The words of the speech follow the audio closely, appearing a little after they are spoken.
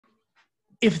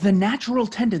If the natural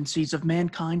tendencies of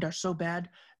mankind are so bad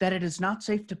that it is not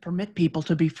safe to permit people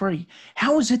to be free,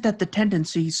 how is it that the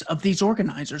tendencies of these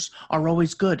organizers are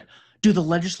always good? Do the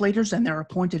legislators and their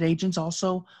appointed agents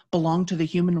also belong to the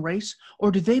human race,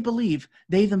 or do they believe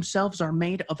they themselves are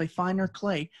made of a finer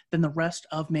clay than the rest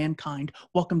of mankind?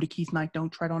 Welcome to Keith Knight,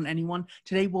 Don't Tread on Anyone.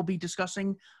 Today we'll be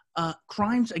discussing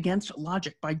Crimes Against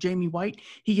Logic by Jamie Whyte.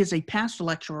 He is a past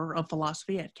lecturer of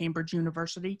philosophy at Cambridge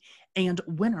University and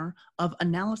winner of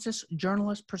Analysis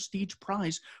Journalist Prestige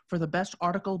Prize for the best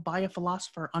article by a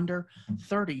philosopher under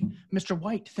 30. Mr.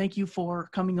 Whyte, thank you for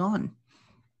coming on.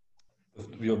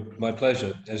 My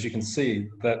pleasure. As you can see,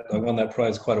 that I won that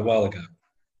prize quite a while ago.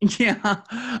 Yeah.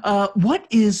 What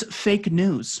is fake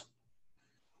news?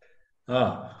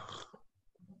 Well,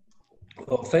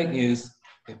 fake news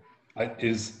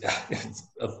is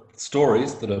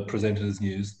stories that are presented as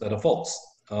news that are false.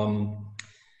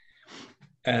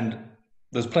 And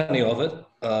there's plenty of it.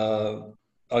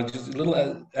 Just a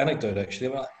little anecdote,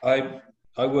 actually.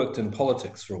 I worked in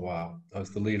politics for a while. I was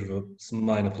the leader of a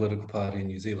minor political party in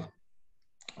New Zealand,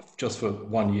 just for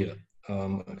 1 year,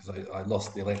 because I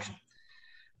lost the election.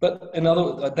 But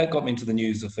that got me into the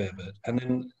news a fair bit. And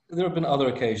then there have been other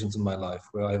occasions in my life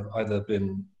where I've either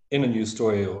been in a news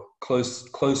story or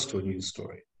close to a news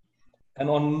story. And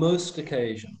on most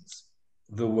occasions,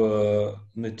 there were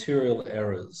material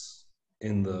errors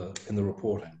in the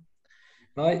reporting.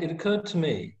 And it occurred to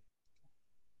me,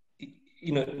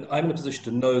 I'm in a position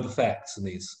to know the facts in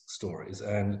these stories,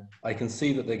 and I can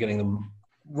see that they're getting them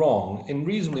wrong in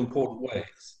reasonably important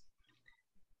ways.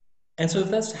 And so if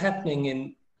that's happening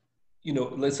in,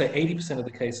 let's say 80% of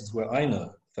the cases where I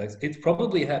know facts, it's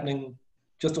probably happening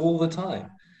just all the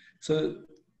time. So,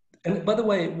 and by the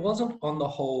way, it wasn't on the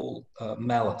whole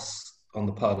malice on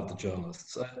the part of the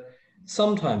journalists.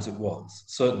 Sometimes it was,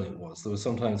 certainly it was. There were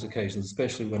sometimes occasions,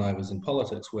 especially when I was in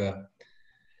politics, where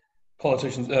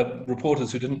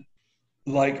reporters who didn't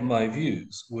like my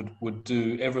views would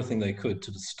do everything they could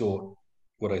to distort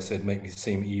what I said, make me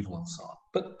seem evil and so on.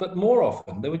 But more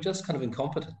often, they were just kind of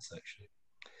incompetence, actually.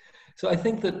 So I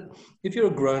think that if you're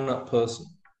a grown-up person,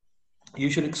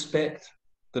 you should expect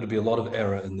there'll be a lot of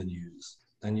error in the news,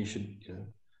 and you should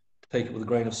take it with a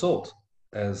grain of salt,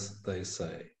 as they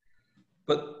say.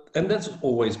 And that's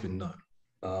always been known.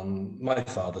 My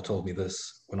father told me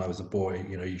this when I was a boy.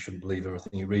 You shouldn't believe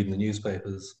everything you read in the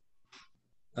newspapers.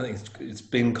 I think it's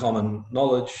been common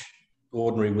knowledge,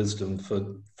 ordinary wisdom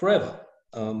for forever.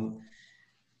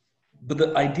 But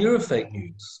the idea of fake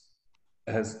news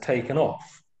has taken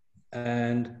off,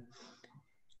 and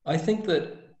I think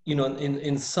that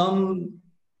in some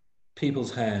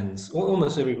people's hands, or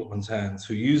almost everyone's hands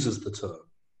who uses the term,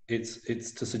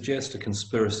 it's to suggest a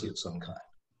conspiracy of some kind,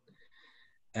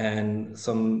 and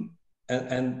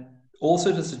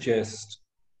also to suggest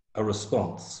a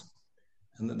response,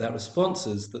 and that response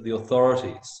is that the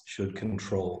authorities should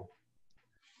control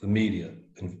the media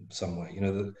in some way.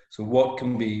 So what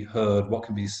can be heard, what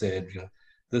can be said,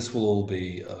 this will all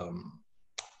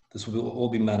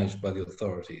be managed by the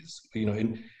authorities.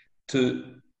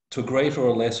 To a greater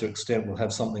or lesser extent, we'll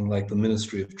have something like the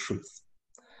Ministry of Truth.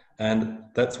 And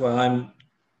that's why I'm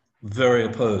very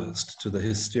opposed to the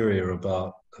hysteria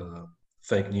about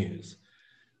fake news.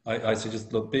 I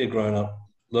suggest, look, be a grown-up,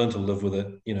 learn to live with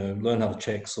it, learn how to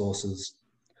check sources,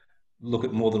 look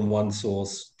at more than one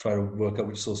source, try to work out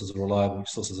which sources are reliable, which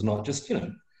sources are not. Just,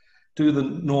 do the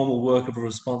normal work of a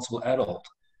responsible adult.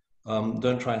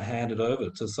 Don't try and hand it over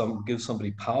to give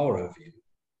somebody power over you.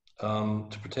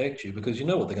 To protect you, because you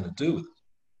know what they're going to do with it.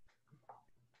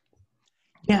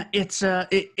 Yeah, it's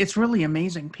really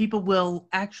amazing. People will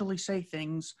actually say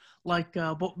things like,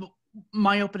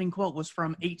 my opening quote was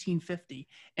from 1850,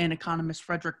 an economist,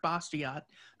 Frederick Bastiat,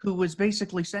 who was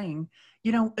basically saying,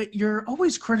 you're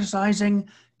always criticizing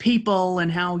people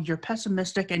and how you're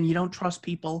pessimistic and you don't trust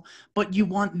people, but you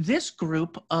want this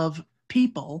group of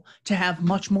people to have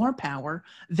much more power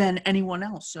than anyone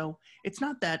else. So it's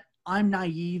not that I'm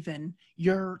naive and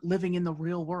you're living in the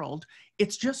real world.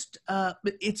 It's just,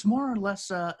 it's more or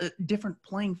less different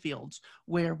playing fields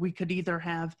where we could either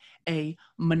have a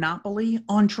monopoly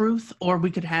on truth or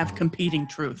we could have competing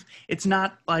truth. It's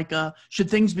not like, should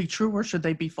things be true or should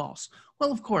they be false?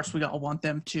 Well, of course, we all want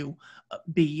them to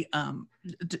be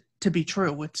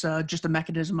true. It's just a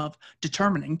mechanism of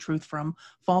determining truth from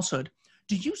falsehood.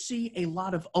 Do you see a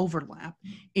lot of overlap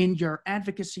in your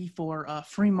advocacy for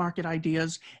free market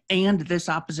ideas and this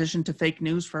opposition to fake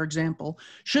news? For example,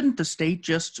 shouldn't the state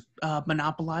just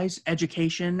monopolize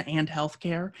education and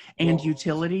healthcare and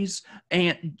utilities,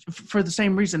 and for the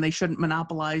same reason they shouldn't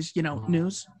monopolize,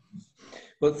 news?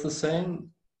 Well, it's the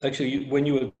same Actually, when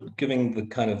you were giving the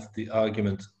kind of the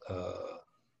argument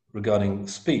regarding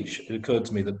speech, it occurred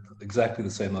to me that exactly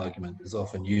the same argument is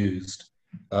often used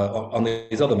on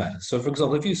these other matters. So, for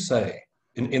example, if you say,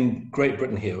 in Great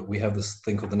Britain here, we have this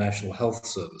thing called the National Health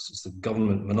Service. It's the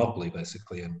government monopoly,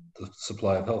 basically, in the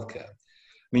supply of healthcare.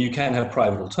 I mean, you can have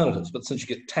private alternatives, but since you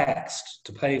get taxed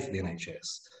to pay for the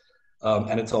NHS,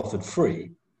 and it's offered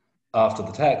free after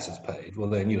the tax is paid, well,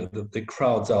 then, it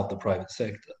crowds out the private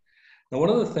sector. Now, one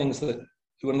of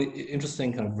the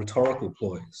interesting kind of rhetorical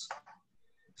ploys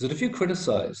is that if you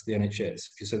criticize the NHS,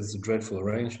 if you say this is a dreadful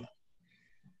arrangement,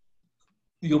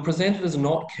 you're presented as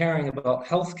not caring about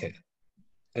healthcare,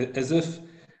 as if,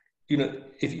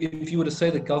 if you were to say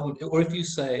the government, or if you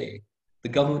say the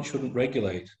government shouldn't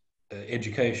regulate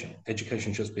education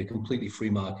should just be a completely free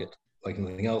market, like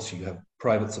anything else. You have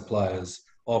private suppliers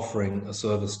offering a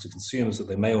service to consumers that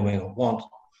they may or may not want,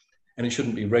 and it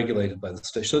shouldn't be regulated by the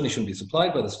state, certainly shouldn't be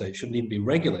supplied by the state, shouldn't even be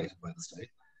regulated by the state.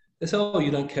 They say, oh,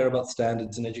 you don't care about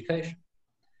standards in education.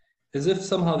 As if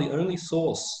somehow the only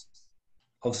source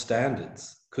of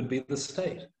standards could be the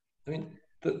state. I mean,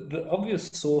 the obvious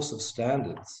source of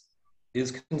standards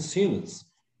is consumers.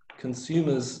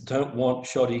 Consumers don't want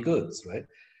shoddy goods, right?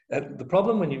 And the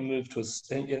problem when you move to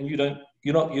you're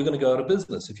going to go out of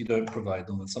business if you don't provide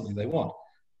them with something they want.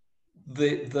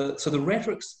 So the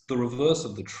rhetoric's the reverse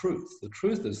of the truth. The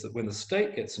truth is that when the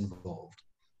state gets involved,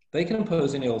 they can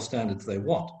impose any old standards they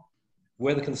want,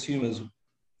 whether consumers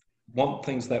want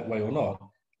things that way or not.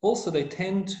 Also, they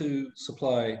tend to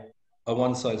supply a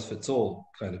one-size-fits-all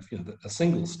kind of, a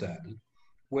single standard,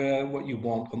 where what you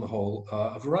want on the whole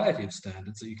are a variety of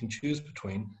standards that you can choose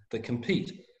between that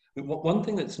compete. But one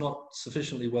thing that's not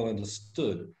sufficiently well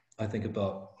understood, I think,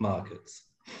 about markets,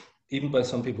 even by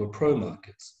some people who are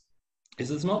pro-markets,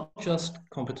 is it's not just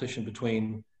competition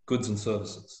between goods and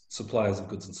services, suppliers of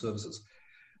goods and services.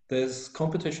 There's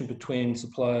competition between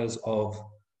suppliers of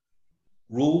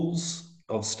rules,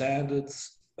 of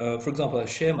standards. For example, a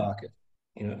share market,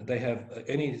 they have,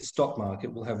 any stock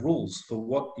market will have rules for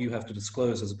what you have to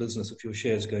disclose as a business if your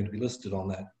share is going to be listed on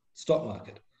that stock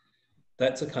market.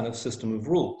 That's a kind of system of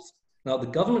rules. Now, the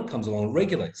government comes along and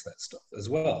regulates that stuff as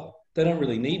well. They don't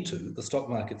really need to. The stock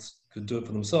markets could do it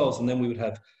for themselves, and then we would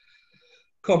have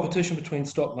competition between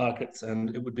stock markets,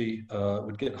 and it would be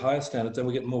would get higher standards, and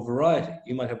we get more variety.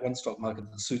 You might have one stock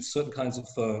market that suits certain kinds of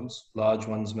firms, large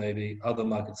ones maybe, other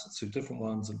markets that suit different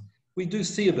ones, and we do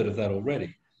see a bit of that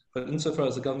already. But insofar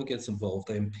as the government gets involved,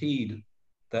 they impede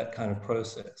that kind of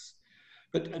process.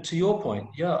 But to your point,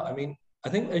 yeah, I mean, I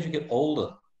think as you get older,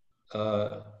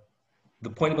 the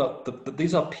point about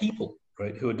these are people,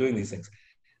 right, who are doing these things.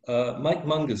 Mike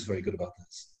Munger's very good about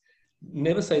this.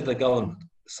 Never say the government.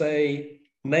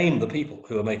 Name the people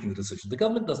who are making the decision. The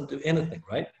government doesn't do anything,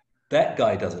 right? That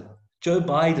guy does it. Joe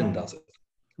Biden does it.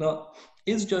 Now,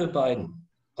 is Joe Biden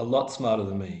a lot smarter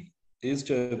than me? Is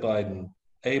Joe Biden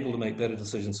able to make better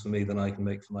decisions for me than I can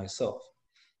make for myself?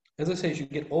 As I say, as you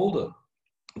get older,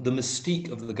 the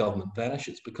mystique of the government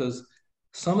vanishes, because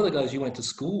some of the guys you went to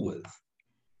school with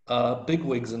are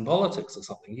bigwigs in politics or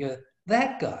something. Yeah,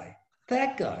 that guy.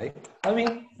 I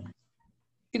mean,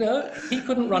 he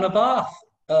couldn't run a bath,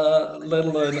 let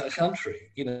alone a country.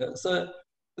 So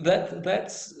that's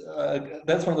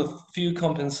one of the few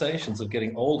compensations of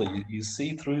getting older. You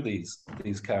see through these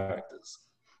characters.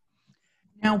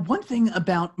 Now, one thing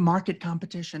about market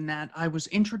competition that I was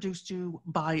introduced to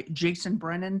by Jason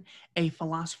Brennan, a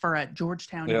philosopher at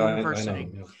Georgetown University. I know,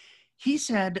 yeah. He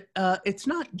said, it's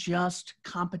not just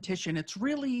competition, it's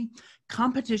really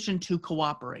competition to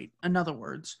cooperate. In other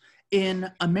words,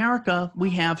 in America,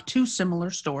 we have two similar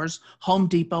stores, Home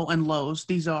Depot and Lowe's.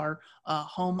 These are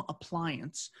home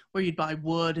appliance, where you'd buy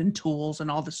wood and tools and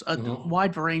all this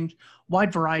wide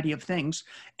variety of things.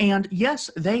 And yes,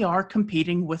 they are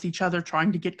competing with each other,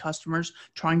 trying to get customers,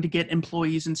 trying to get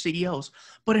employees and CEOs.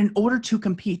 But in order to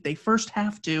compete, they first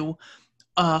have to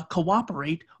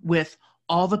cooperate with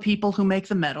all the people who make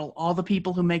the metal, all the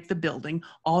people who make the building,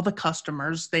 all the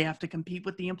customers. They have to compete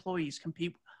with the employees,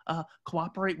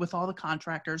 cooperate with all the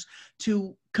contractors.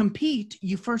 To compete,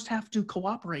 you first have to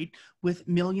cooperate with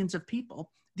millions of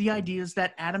people. The ideas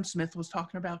that Adam Smith was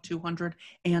talking about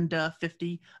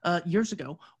 250 years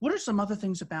ago. What are some other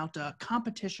things about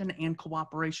competition and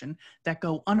cooperation that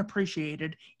go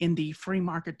unappreciated in the free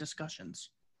market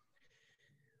discussions?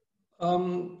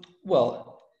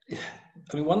 Well,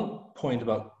 I mean, one point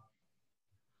about,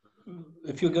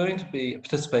 if you're going to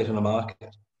participate in a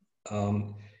market,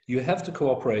 you have to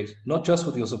cooperate not just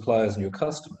with your suppliers and your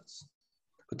customers,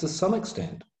 but to some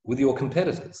extent with your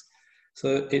competitors.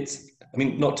 So it's, I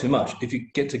mean, not too much. If you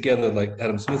get together, like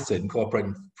Adam Smith said, and cooperate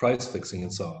in price fixing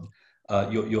and so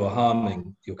on, you're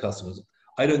harming your customers.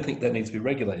 I don't think that needs to be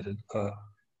regulated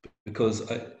because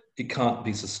it can't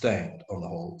be sustained on the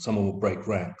whole. Someone will break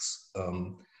ranks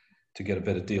to get a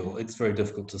better deal. It's very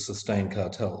difficult to sustain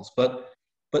cartels. But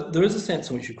there is a sense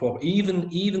in which you cooperate.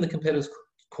 Even the competitors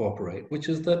cooperate, which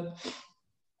is that,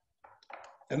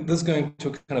 and this is going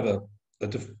to kind of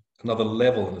another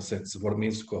level in a sense of what it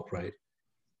means to cooperate.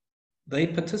 They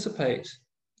participate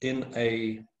in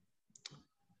a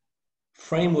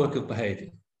framework of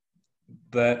behavior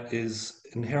that is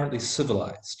inherently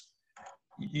civilized.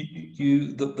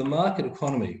 The market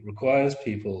economy requires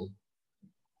people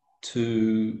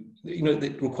to,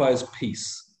 it requires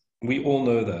peace. We all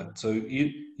know that. So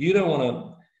you don't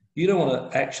want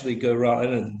to actually go around. I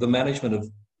don't know, the management of,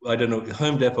 I don't know,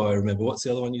 Home Depot. I remember. What's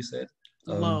the other one you said?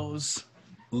 Lowe's.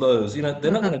 Lowe's. They're not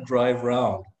going to drive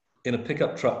around in a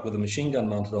pickup truck with a machine gun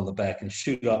mounted on the back and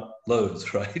shoot up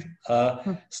Lowe's, right?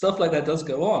 Stuff like that does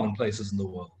go on in places in the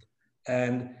world.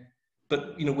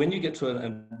 But when you get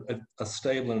to a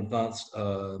stable and advanced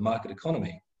market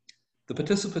economy, the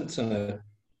participants in it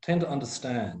tend to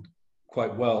understand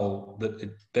quite well that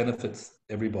it benefits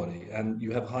everybody, and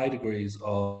you have high degrees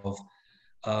of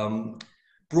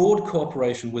broad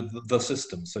cooperation with the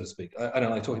system, so to speak. I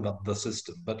don't like talking about the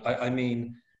system, but I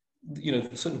mean,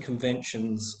 certain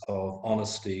conventions of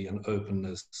honesty and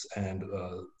openness and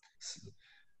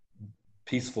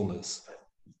peacefulness.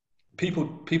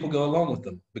 People go along with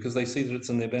them because they see that it's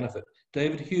in their benefit.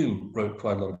 David Hume wrote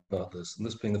quite a lot about this, and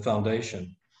this being the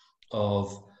foundation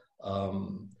of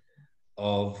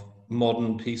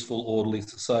modern, peaceful, orderly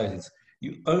societies.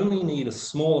 You only need a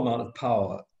small amount of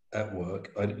power at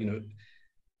work.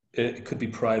 It could be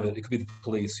private, it could be the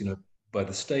police, by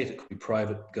the state, it could be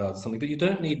private guards, something, but you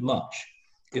don't need much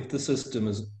if the system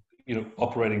is,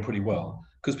 operating pretty well,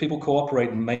 because people cooperate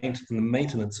in the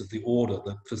maintenance of the order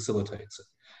that facilitates it.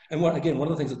 And one of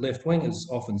the things that left-wingers,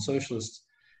 often socialists,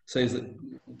 say is that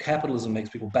capitalism makes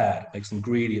people bad, it makes them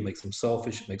greedy, it makes them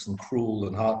selfish, it makes them cruel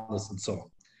and heartless and so on.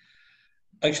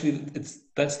 Actually,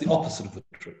 that's the opposite of the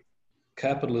truth.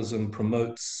 Capitalism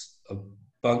promotes a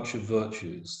bunch of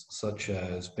virtues, such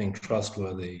as being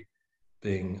trustworthy,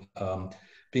 being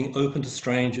open to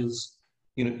strangers,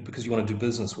 because you want to do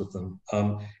business with them.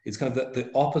 It's kind of the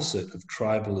opposite of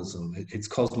tribalism. It's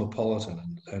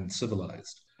cosmopolitan and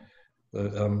civilized.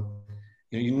 No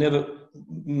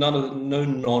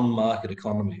non-market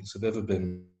economies have ever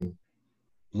been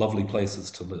lovely places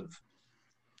to live.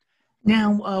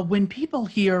 Now, when people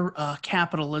hear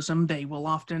capitalism, they will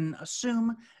often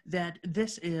assume that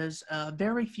this is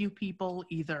very few people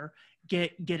either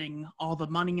getting all the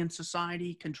money in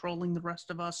society, controlling the rest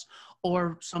of us,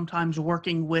 or sometimes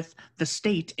working with the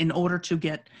state in order to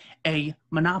get a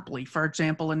monopoly. For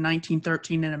example, in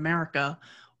 1913 in America,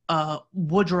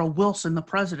 Woodrow Wilson, the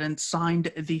president,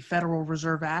 signed the Federal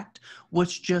Reserve Act,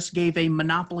 which just gave a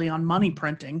monopoly on money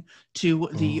printing to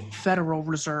the Federal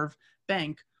Reserve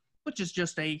Bank, which is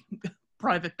just a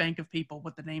private bank of people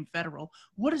with the name federal.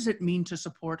 What does it mean to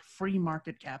support free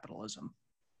market capitalism?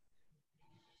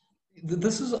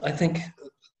 This is, I think,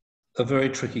 a very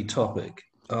tricky topic.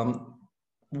 A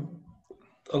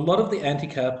lot of the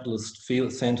anti-capitalist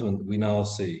sentiment that we now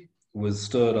see was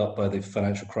stirred up by the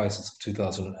financial crisis of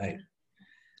 2008.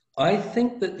 I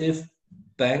think that if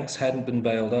banks hadn't been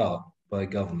bailed out by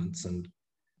governments, and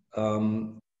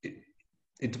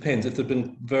it depends, if there'd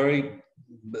been very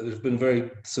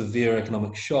severe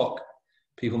economic shock,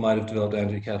 people might have developed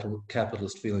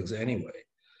anti-capitalist feelings anyway.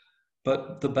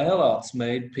 But the bailouts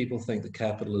made people think that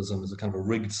capitalism is a kind of a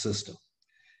rigged system.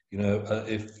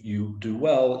 If you do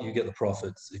well, you get the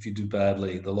profits. If you do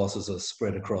badly, the losses are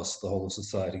spread across the whole of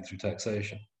society through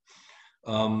taxation.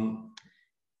 And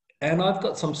I've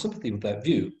got some sympathy with that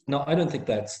view. Now, I don't think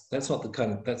that's not the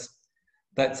kind of,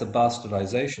 that's a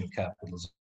bastardization of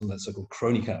capitalism. That's so-called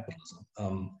crony capitalism.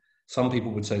 Some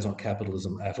people would say it's not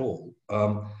capitalism at all.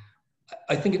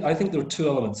 I think there are two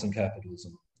elements in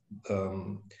capitalism.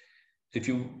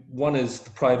 One is the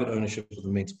private ownership of the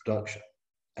means of production,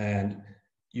 and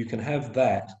you can have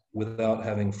that without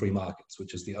having free markets,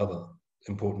 which is the other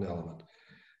important element.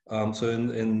 So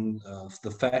in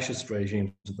the fascist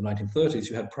regimes of the 1930s,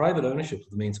 you had private ownership of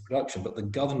the means of production, but the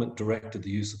government directed the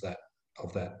use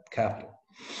of that capital.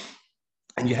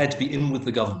 And you had to be in with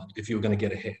the government if you were going to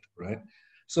get ahead, right?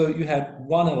 So you had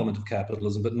one element of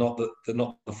capitalism, but not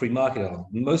the free market element.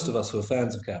 Most of us who are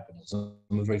fans of capitalism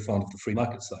are very fond of the free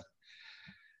market side.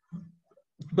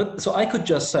 But so I could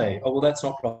just say, oh, well, that's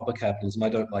not proper capitalism. I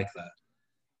don't like that.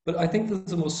 But I think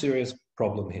there's a more serious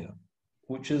problem here,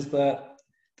 which is that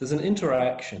there's an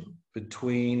interaction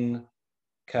between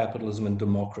capitalism and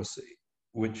democracy,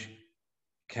 which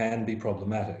can be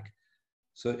problematic.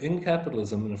 So in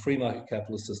capitalism, in a free market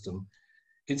capitalist system,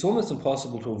 it's almost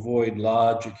impossible to avoid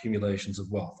large accumulations of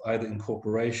wealth, either in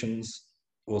corporations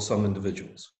or some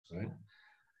individuals, right?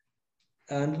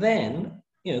 And then,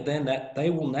 then that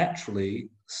they will naturally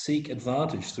seek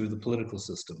advantage through the political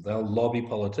system. They'll lobby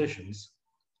politicians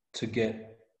to get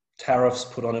tariffs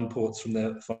put on imports from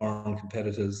their foreign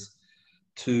competitors,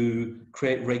 to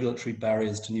create regulatory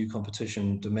barriers to new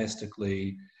competition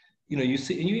domestically. You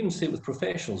even see it with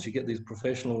professionals. You get these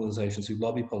professional organizations who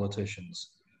lobby politicians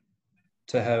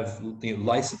to have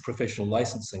professional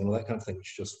licensing and all that kind of thing,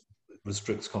 which just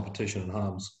restricts competition and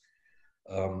harms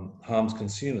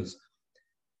consumers.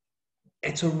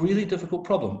 It's a really difficult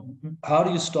problem. How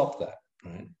do you stop that?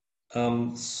 Right?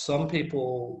 Some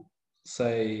people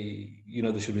say,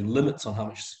 there should be limits on how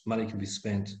much money can be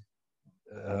spent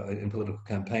in political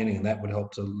campaigning, and that would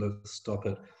help to stop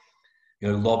it.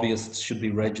 Lobbyists should be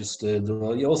registered,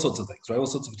 all sorts of things, right? All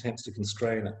sorts of attempts to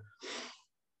constrain it.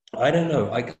 I don't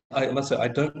know. I must say, I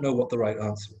don't know what the right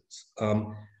answer is.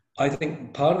 I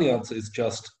think part of the answer is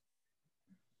just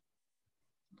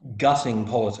gutting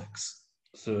politics.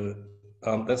 So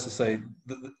that's to say,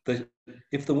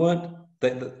 if there weren't,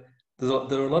 there are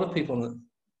a lot of people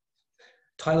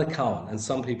Tyler Cowen and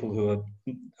some people who are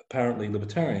apparently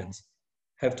libertarians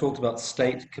have talked about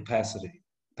state capacity.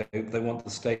 They want the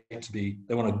state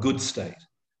they want a good state.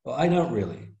 Well, I don't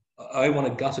really. I want a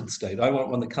gutted state. I want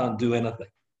one that can't do anything.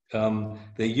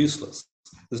 They're useless.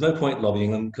 There's no point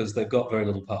lobbying them because they've got very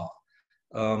little power.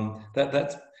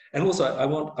 And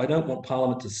also I don't want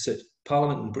Parliament to sit.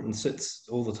 Parliament in Britain sits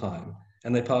all the time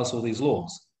and they pass all these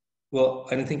laws. Well,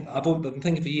 I've been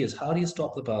thinking for years, how do you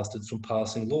stop the bastards from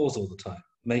passing laws all the time,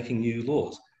 making new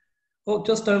laws? Well,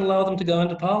 just don't allow them to go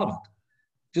into Parliament.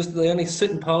 They only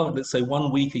sit in Parliament, let's say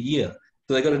 1 week a year.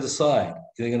 So they've got to decide.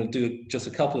 They're going to do just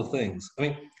a couple of things. I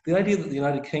mean, the idea that the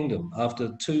United Kingdom,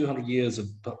 after 200 years of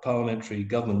parliamentary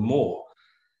government more,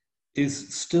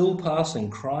 is still passing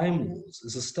crime laws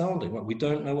is astounding. We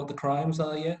don't know what the crimes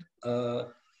are yet.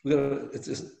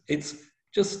 It's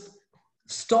just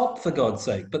stop, for God's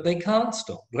sake. But they can't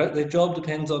stop. Right? Their job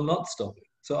depends on not stopping.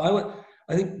 So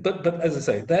I think, but as I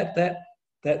say,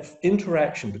 that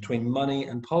interaction between money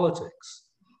and politics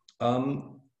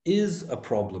is a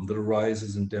problem that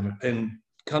arises in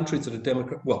countries that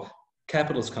are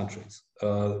capitalist countries.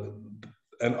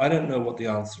 And I don't know what the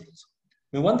answer is.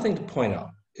 I mean, one thing to point out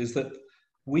is that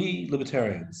we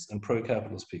libertarians and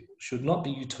pro-capitalist people should not be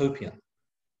utopian.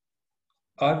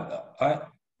 A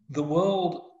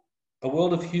world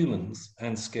of humans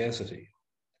and scarcity,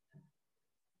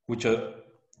 which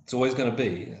it's always going to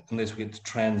be, unless we get to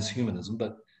transhumanism,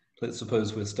 but let's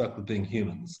suppose we're stuck with being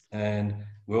humans, and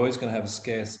we're always going to have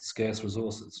scarce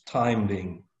resources, time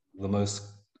being the most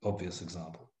obvious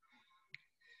example.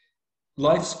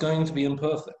 Life's going to be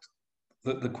imperfect.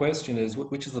 The question is,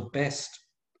 which is the best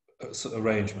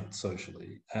arrangement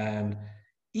socially? And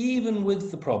even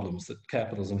with the problems that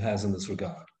capitalism has in this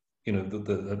regard,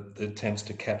 the attempts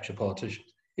to capture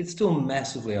politicians, it still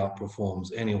massively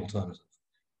outperforms any alternative.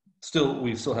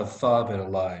 We still have far better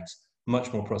lives,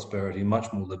 much more prosperity,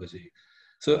 much more liberty.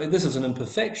 So this is an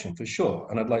imperfection for sure,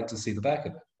 and I'd like to see the back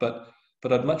of it.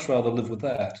 But I'd much rather live with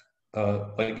that,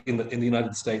 like in the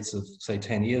United States of, say,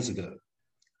 10 years ago,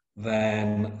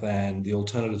 than the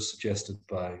alternatives suggested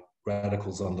by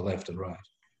radicals on the left and right.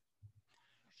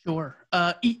 Sure.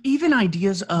 Even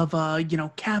ideas of,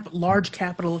 large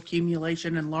capital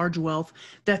accumulation and large wealth,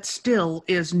 that still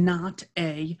is not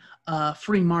a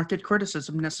free market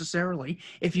criticism necessarily.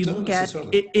 If you look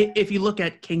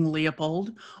at King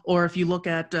Leopold, or if you look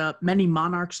at many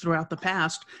monarchs throughout the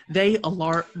past, they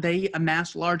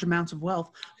amassed large amounts of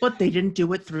wealth, but they didn't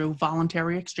do it through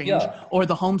voluntary exchange or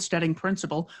the homesteading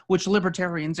principle, which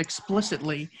libertarians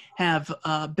explicitly have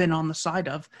been on the side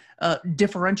of,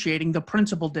 differentiating the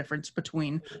principal difference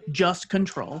between just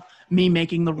control, me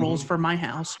making the rules for my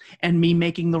house, and me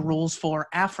making the rules for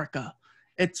Africa.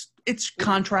 It's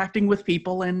contracting with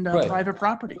people and private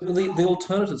property. The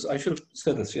alternatives, I should have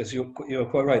said this, yes, you're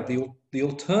quite right. The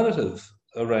alternative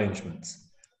arrangements,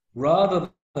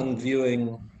 rather than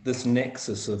viewing this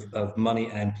nexus of money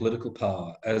and political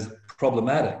power as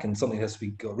problematic and something that has to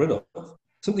be got rid of,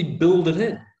 simply build it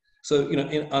in. So,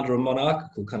 under a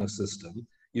monarchical kind of system,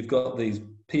 you've got these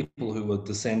people who are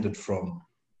descended from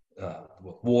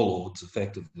warlords,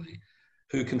 effectively,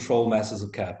 who control masses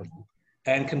of capital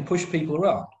and can push people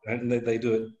around, and they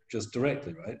do it just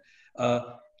directly, right?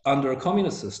 Under a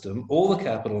communist system, all the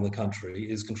capital in the country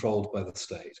is controlled by the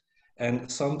state, and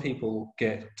some people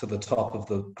get to the top of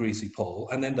the greasy pole,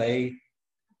 and then they,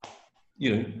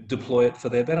 deploy it for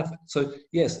their benefit. So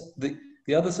yes, the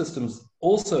other systems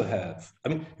also have. I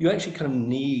mean, you actually kind of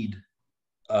need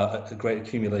a great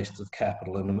accumulations of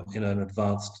capital in an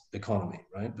advanced economy,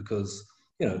 right? Because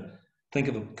think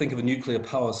of a nuclear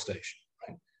power station,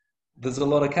 right? There's a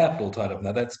lot of capital tied up in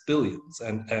that. That's billions,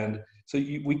 and so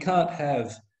we can't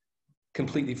have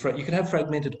completely. You can have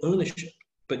fragmented ownership,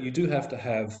 but you do have to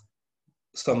have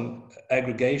some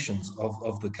aggregations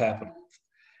of the capital,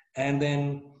 and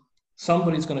then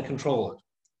somebody's going to control it,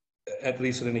 at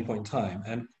least at any point in time.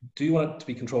 And do you want it to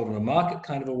be controlled in a market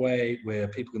kind of a way where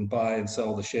people can buy and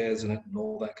sell the shares in it and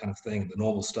all that kind of thing, the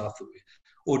normal stuff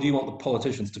or do you want the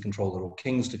politicians to control it or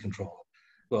kings to control it?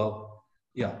 Well,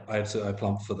 yeah, I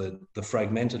plump for the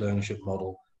fragmented ownership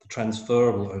model, the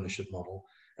transferable ownership model,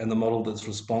 and the model that's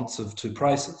responsive to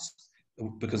prices,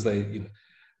 because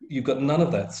you've got none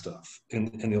of that stuff in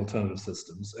the alternative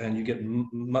systems, and you get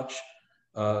much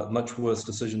worse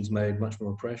decisions made, much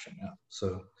more oppression. Yeah.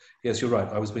 So yes, you're right.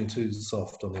 I was being too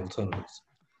soft on the alternatives.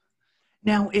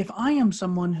 Now, if I am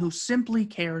someone who simply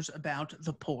cares about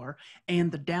the poor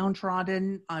and the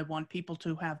downtrodden, I want people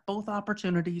to have both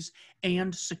opportunities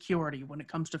and security when it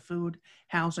comes to food,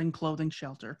 housing, clothing,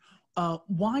 shelter.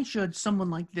 Why should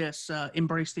someone like this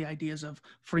embrace the ideas of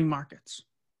free markets?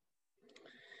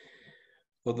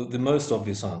 Well, the most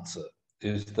obvious answer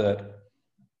is that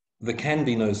there can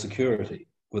be no security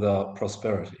without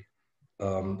prosperity.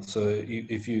 So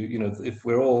if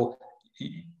we're all,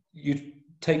 you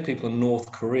take people in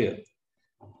North Korea,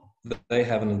 they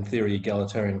have an, in theory,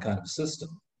 egalitarian kind of system,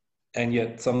 and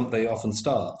yet they often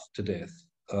starve to death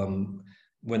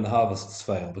when the harvests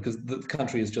fail because the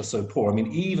country is just so poor. I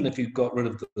mean, even if you got rid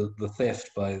of the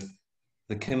theft by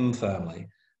the Kim family,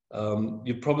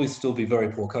 you'd probably still be a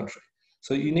very poor country.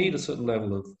 So you need a certain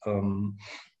level of,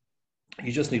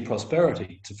 you just need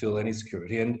prosperity to feel any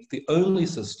security. And the only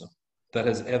system that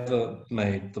has ever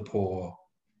made the poor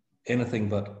anything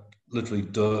but literally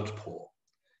dirt poor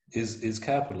is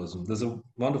capitalism. There's a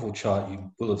wonderful chart, you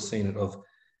will have seen it, of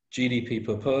GDP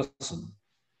per person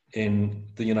in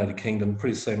the United Kingdom, much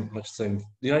the same.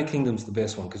 The United Kingdom's the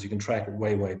best one because you can track it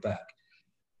way, way back.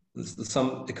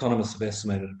 Some economists have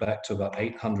estimated it back to about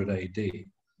 800 AD.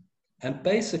 And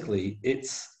basically,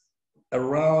 it's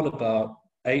around about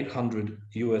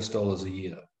 $800 a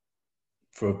year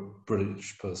for a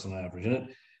British person on average. And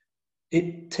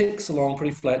it ticks along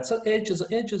pretty flat. So it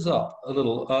edges up a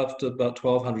little after about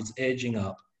 1200, it's edging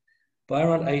up. By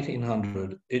around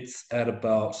 1800, it's at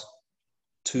about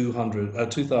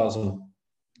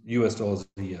 $2,000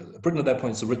 a year. Britain at that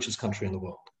point is the richest country in the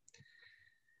world.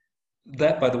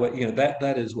 That, by the way,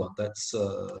 that is what? That's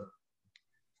a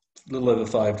little over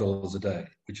 $5 a day,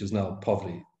 which is now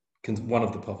poverty, one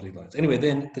of the poverty lines. Anyway,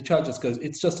 then the chart just goes,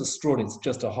 it's just a straw, it's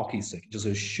just a hockey stick. It just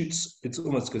shoots, it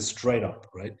almost goes straight up,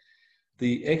 right?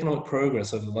 The economic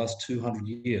progress over the last 200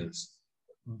 years,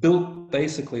 built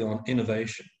basically on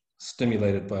innovation,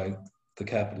 stimulated by the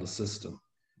capitalist system,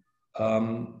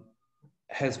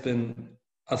 has been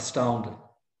astounding,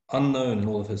 unknown in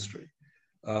all of history.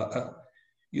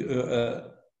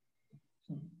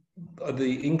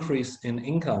 The increase in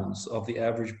incomes of the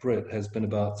average Brit has been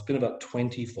about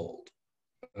 20-fold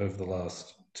over the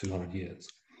last 200 years.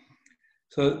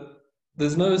 So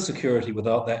there's no security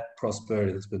without that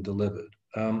prosperity that's been delivered.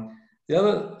 The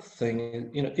other thing is,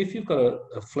 if you've got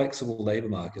a flexible labor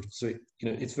market, so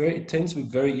it tends to be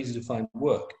very easy to find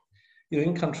work.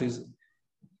 In countries,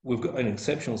 we've got an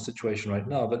exceptional situation right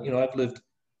now, but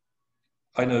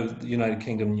I know the United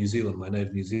Kingdom, New Zealand, my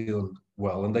native New Zealand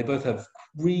well, and they both have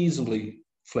reasonably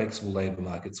flexible labor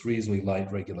markets, reasonably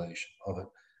light regulation of it,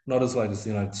 not as light as the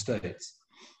United States.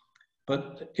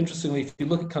 But interestingly, if you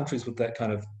look at countries with that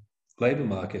kind of labor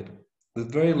market, there's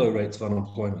very low rates of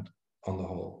unemployment on the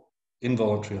whole,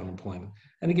 involuntary unemployment.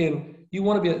 And again, you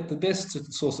want to be the best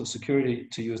source of security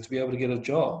to you is to be able to get a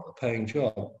job, a paying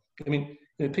job. I mean,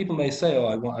 people may say, "Oh,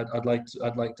 I'd like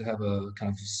to have a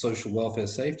kind of social welfare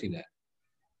safety net."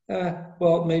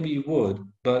 Well, maybe you would,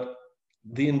 but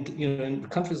in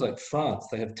countries like France,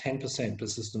 they have 10%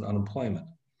 persistent unemployment,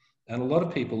 and a lot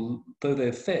of people, though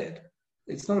they're fed,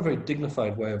 it's not a very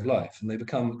dignified way of life, and they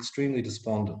become extremely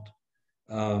despondent.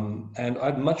 And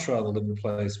I'd much rather live in a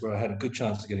place where I had a good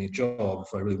chance of getting a job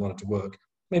if I really wanted to work.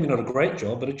 Maybe not a great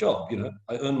job, but a job.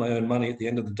 I earn my own money at the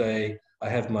end of the day. I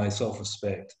have my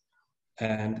self-respect,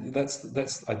 and that's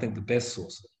I think the best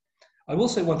source. I will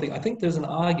say one thing. I think there's an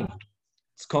argument.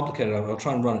 It's complicated. I'll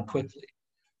try and run it quickly.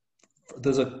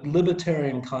 There's a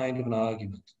libertarian kind of an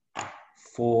argument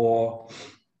for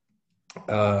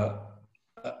a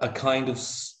kind of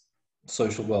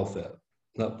social welfare.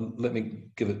 Now, let me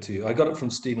give it to you. I got it from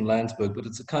Stephen Landsberg, but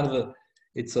it's a kind of a,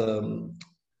 it's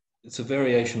a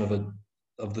variation of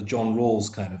the John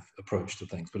Rawls kind of approach to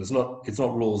things, but it's not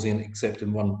Rawlsian except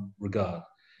in one regard.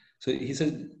 So he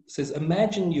says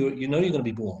imagine you know you're going to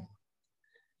be born.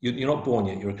 You're not born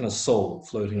yet. You're a kind of soul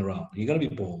floating around. You're going to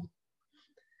be born,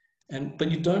 but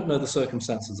you don't know the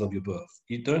circumstances of your birth.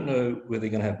 You don't know whether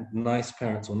you're going to have nice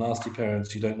parents or nasty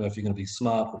parents. You don't know if you're going to be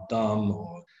smart or dumb,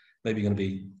 or maybe you're going to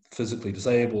be physically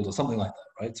disabled or something like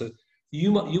that, right? So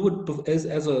you would,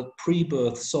 as a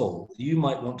pre-birth soul, you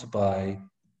might want to buy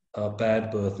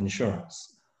bad birth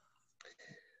insurance,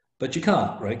 but you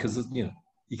can't, right? Because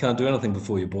you can't do anything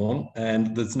before you're born,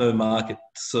 and there's no market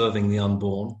serving the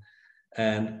unborn.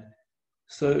 And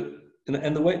so,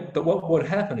 but what would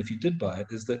happen if you did buy it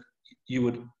is that you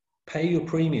would pay your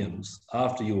premiums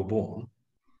after you were born,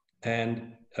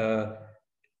 and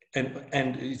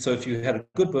so if you had a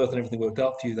good birth and everything worked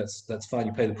out for you, that's fine.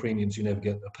 You pay the premiums, you never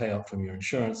get a payout from your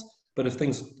insurance. But if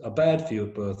things are bad for you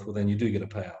at birth, well, then you do get a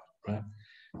payout, right?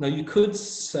 Now, you could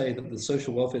say that the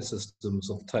social welfare systems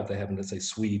of the type they have in, let's say,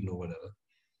 Sweden or whatever,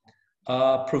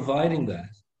 are providing that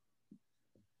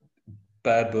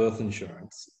bad birth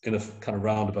insurance in a kind of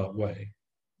roundabout way.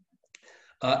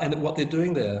 And what they're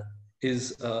doing there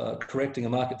is correcting a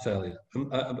market failure.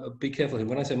 Be careful here.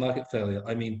 When I say market failure,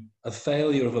 I mean a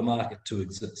failure of a market to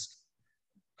exist.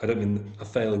 I don't mean a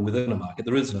failure within a market.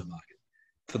 There is no market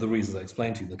for the reasons I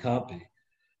explained to you. There can't be.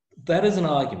 That is an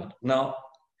argument. Now,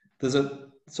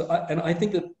 I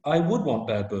think that I would want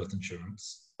bad birth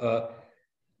insurance,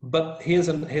 but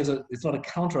it's not a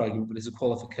counter argument, but it's a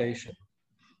qualification.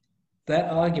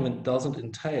 That argument doesn't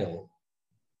entail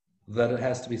that it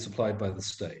has to be supplied by the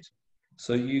state.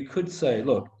 So you could say,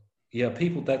 look, yeah,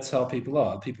 that's how people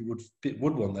are. People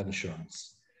would want that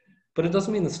insurance, but it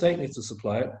doesn't mean the state needs to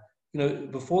supply it.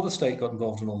 Before the state got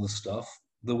involved in all this stuff,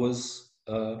 there was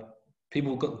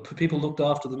people looked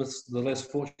after the less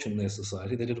fortunate in their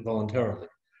society. They did it voluntarily,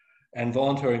 and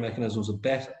voluntary mechanisms are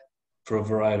better for a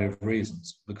variety of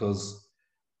reasons. Because,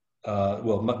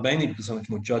 mainly because so much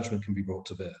more judgment can be brought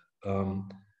to bear.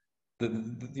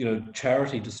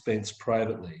 Charity dispensed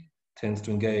privately tends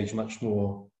to engage much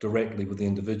more directly with the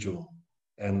individual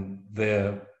and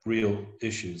their real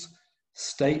issues.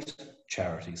 State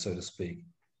charity, so to speak,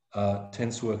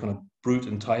 tends to work on a brute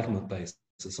entitlement basis.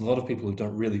 And a lot of people who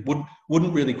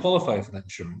wouldn't really qualify for that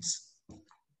insurance.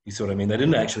 You see what I mean? They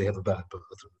didn't actually have a bad birth,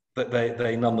 but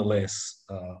they nonetheless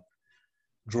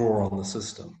draw on the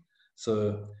system.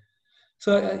 So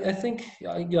I think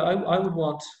I would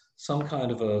want some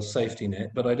kind of a safety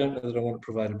net, but I don't know that I want it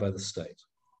provided by the state.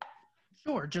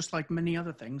 Sure, just like many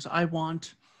other things. I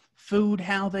want food,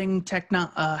 housing,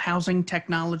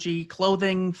 technology,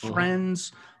 clothing,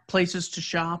 friends, places to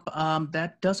shop.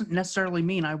 That doesn't necessarily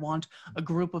mean I want a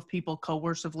group of people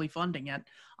coercively funding it.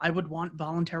 I would want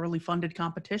voluntarily funded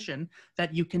competition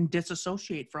that you can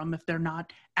disassociate from if they're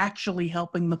not actually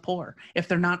helping the poor, if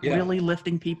they're not really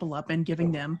lifting people up and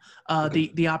giving them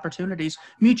the opportunities.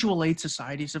 Mutual aid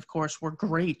societies, of course, were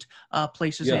great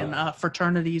places in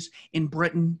fraternities in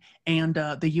Britain and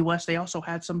the US. They also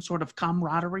had some sort of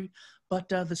camaraderie. But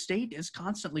the state is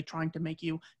constantly trying to make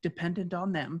you dependent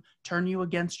on them, turn you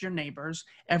against your neighbors.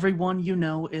 Everyone you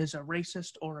know is a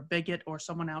racist or a bigot or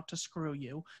someone out to screw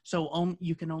you. So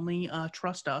you can only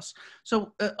trust us.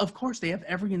 So, of course, they have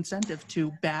every incentive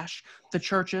to bash the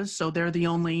churches. So they're the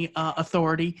only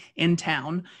authority in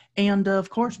town. And, of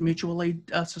course, mutual aid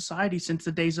society, since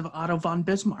the days of Otto von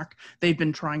Bismarck, they've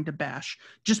been trying to bash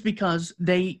just because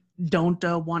they don't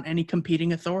want any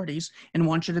competing authorities and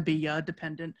want you to be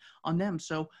dependent on them.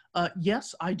 So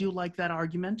yes, I do like that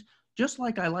argument, just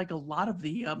like I like a lot of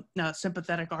the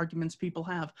sympathetic arguments people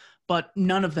have, but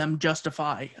none of them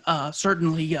justify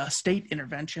certainly state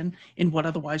intervention in what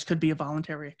otherwise could be a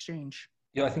voluntary exchange.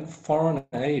 Yeah, I think foreign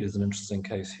aid is an interesting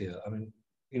case here. I mean,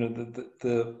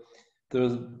 there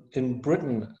was, in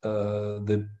Britain,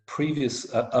 the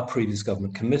previous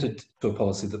government committed to a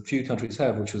policy that few countries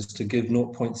have, which was to give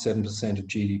 0.7% of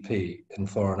GDP in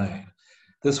foreign aid.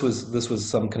 This was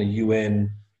some kind of UN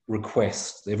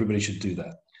request. Everybody should do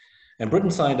that. And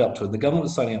Britain signed up to it. The government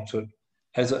was signing up to it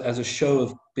as a show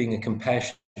of being a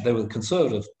compassionate. They were the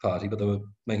Conservative Party, but they were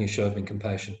making a show of being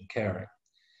compassionate and caring.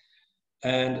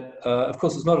 And of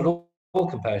course, it's not at all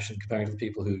compassionate comparing to the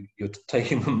people who you're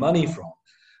taking the money from.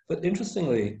 But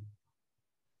interestingly,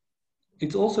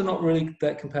 it's also not really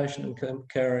that compassionate and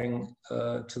caring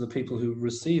to the people who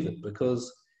receive it,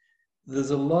 because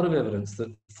there's a lot of evidence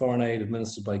that foreign aid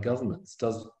administered by governments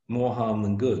does more harm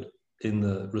than good in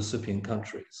the recipient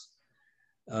countries.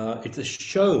 It's a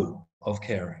show of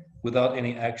caring, without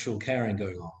any actual carrying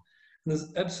going on. And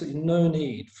there's absolutely no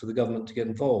need for the government to get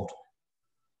involved.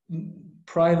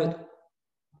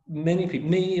 Many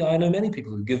people, I know many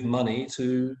people who give money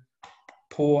to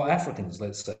poor Africans,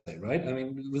 let's say, right? I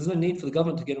mean, there's no need for the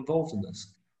government to get involved in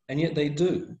this, and yet they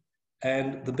do.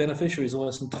 And the beneficiaries are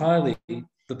almost entirely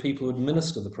the people who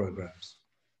administer the programs.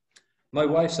 My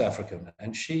wife's African,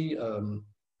 and she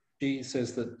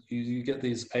says that you get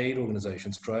these aid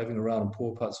organizations driving around in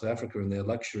poor parts of Africa in their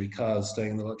luxury cars,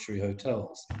 staying in the luxury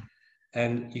hotels.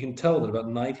 And you can tell that about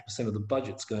 90% of the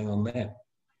budget's going on them.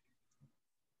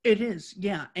 It is,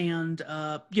 yeah. And,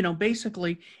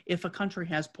 basically, if a country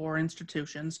has poor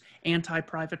institutions,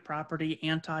 anti-private property,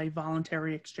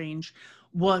 anti-voluntary exchange,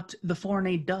 what the foreign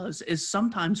aid does is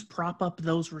sometimes prop up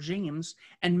those regimes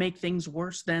and make things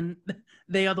worse than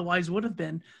they otherwise would have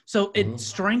been. So it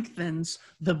strengthens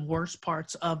the worst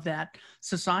parts of that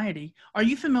society. Are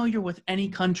you familiar with any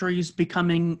countries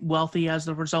becoming wealthy as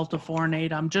the result of foreign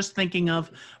aid? I'm just thinking of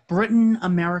Britain,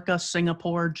 America,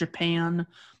 Singapore, Japan.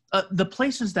 The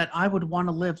places that I would want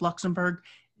to live, Luxembourg,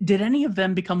 did any of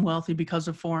them become wealthy because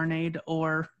of foreign aid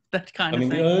or that kind of thing?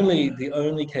 The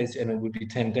only case, and it would be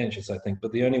tendentious, I think,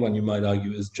 but the only one you might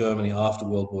argue is Germany after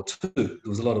World War II. There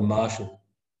was a lot of Marshall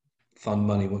Fund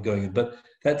money going in, but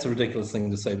that's a ridiculous thing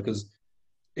to say because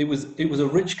it was a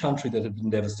rich country that had been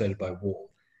devastated by war.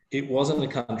 It wasn't a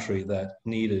country that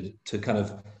needed to kind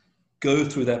of go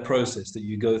through that process that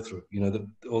you go through. You know,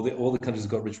 all the countries that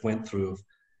got rich went through of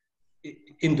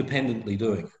independently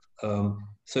doing it.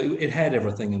 So it had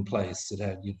everything in place. It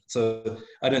had, so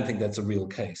I don't think that's a real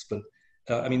case. But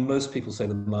I mean, most people say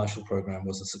the Marshall Program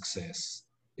was a success.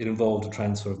 It involved a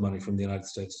transfer of money from the United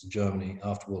States to Germany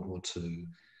after World War II.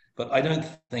 But I don't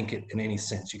think it, in any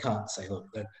sense, you can't say, look,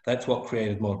 that's what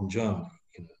created modern Germany.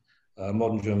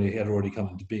 Modern Germany had already come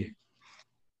into being.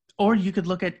 Or you could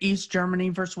look at East Germany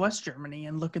versus West Germany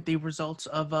and look at the results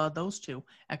of those two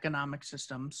economic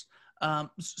systems.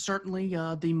 Certainly,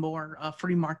 the more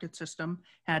free market system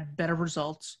had better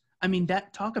results. I mean,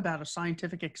 talk about a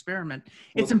scientific experiment.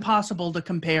 It's impossible to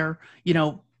compare,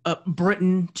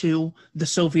 Britain to the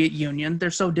Soviet Union.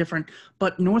 They're so different.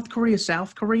 But North Korea,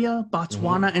 South Korea,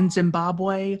 Botswana and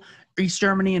Zimbabwe, East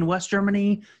Germany and West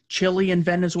Germany, Chile and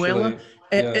Venezuela,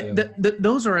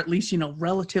 those are at least,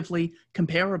 relatively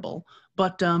comparable.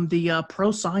 But the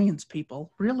pro-science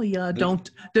people really don't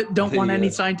want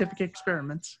any scientific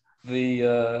experiments.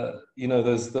 Those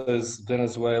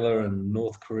Venezuela and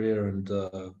North Korea and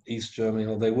East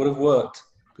Germany, they would have worked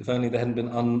if only they hadn't been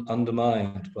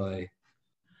undermined by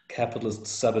capitalist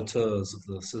saboteurs of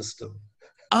the system.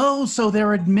 Oh, so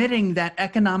they're admitting that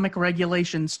economic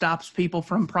regulation stops people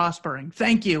from prospering.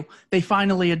 Thank you. They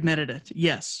finally admitted it.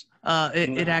 Yes,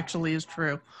 it actually is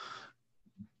true.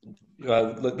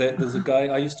 Look, there's a guy,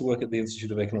 I used to work at the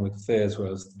Institute of Economic Affairs where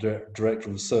I was the director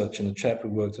of research, and a chap who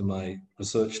worked in my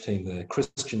research team there,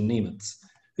 Christian Niemitz,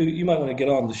 who you might want to get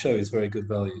on the show. He's very good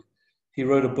value. He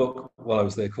wrote a book while I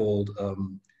was there called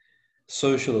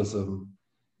Socialism,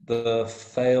 the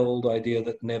Failed Idea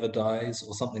That Never Dies,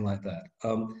 or something like that.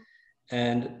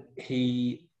 And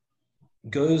he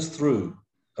goes through,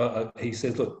 he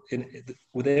says, look,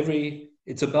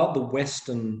 it's about the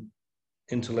Western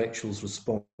intellectuals'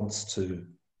 response to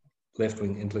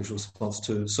left-wing intellectual response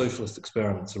to socialist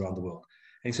experiments around the world.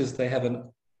 And he says they have an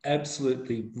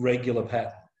absolutely regular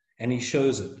pattern, and he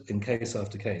shows it in case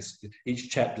after case. Each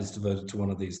chapter is devoted to one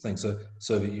of these things. So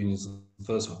Soviet Union is the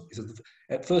first one. He says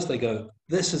at first they go,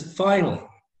 this is finally,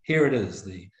 here it is,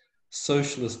 the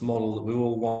socialist model that we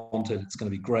all wanted. It's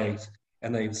going to be great.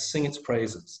 And they sing its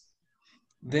praises.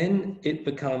 Then it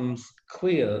becomes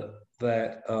clear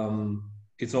that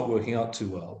it's not working out too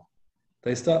well.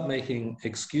 They start making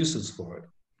excuses for it.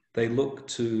 They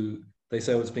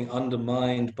say, it's being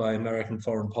undermined by American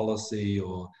foreign policy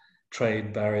or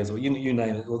trade barriers, or you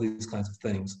name it, all these kinds of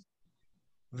things.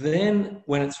 Then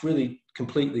when it's really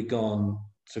completely gone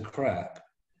to crap,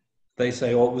 they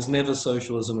say, it was never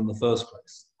socialism in the first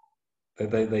place.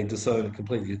 They disown it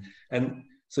completely. And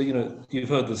so, you've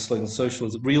heard the slogan,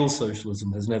 real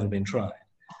socialism has never been tried.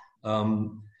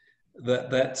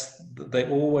 They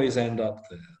always end up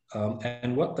there.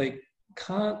 And what they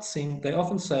can't seem, they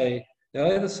often say,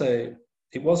 they either say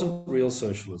it wasn't real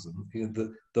socialism,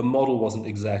 the model wasn't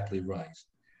exactly right,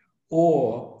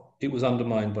 or it was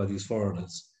undermined by these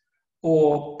foreigners,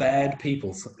 or bad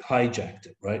people hijacked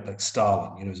it, right? Like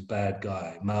Stalin, he's a bad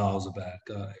guy, Mao's a bad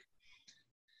guy.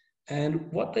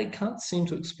 And what they can't seem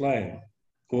to explain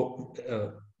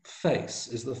or face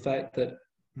is the fact that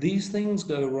these things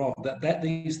go wrong, that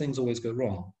these things always go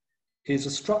wrong, is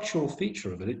a structural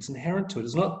feature of it. It's inherent to it.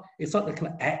 It's not like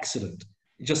an accident.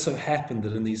 It just so happened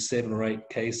that in these 7 or 8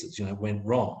 cases, it went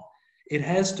wrong. It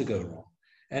has to go wrong,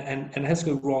 and it has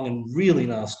to go wrong in really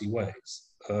nasty ways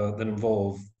that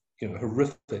involve,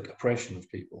 horrific oppression of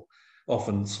people,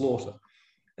 often slaughter.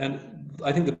 And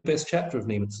I think the best chapter of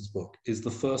Niemitz's book is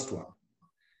the first one,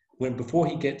 when before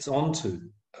he gets onto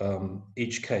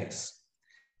each case,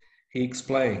 he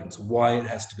explains why it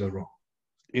has to go wrong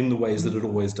in the ways that it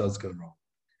always does go wrong.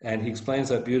 And he explains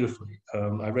that beautifully.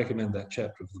 I recommend that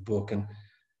chapter of the book. And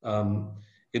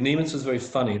Niemitz is very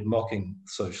funny at mocking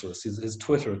socialists. His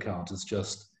Twitter account is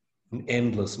just an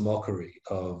endless mockery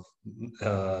of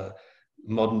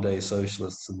modern-day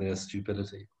socialists and their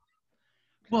stupidity.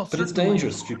 Well, but it's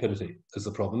dangerous stupidity is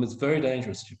the problem. It's very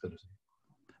dangerous stupidity.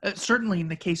 Certainly in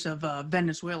the case of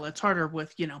Venezuela, it's harder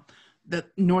with, the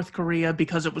North Korea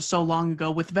because it was so long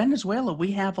ago. With Venezuela,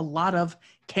 we have a lot of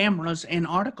cameras and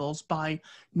articles by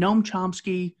Noam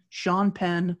Chomsky, Sean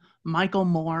Penn, Michael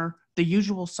Moore, the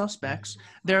usual suspects.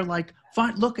 They're like,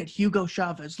 fine, look at Hugo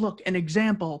Chavez. Look, an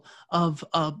example of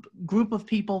a group of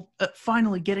people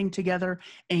finally getting together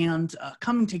and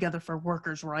coming together for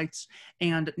workers' rights.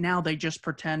 And now they just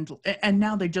pretend, and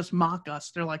now they just mock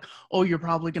us. They're like, oh, you're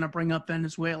probably going to bring up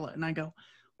Venezuela. And I go,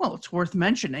 well, it's worth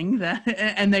mentioning that.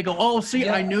 And they go, oh, see,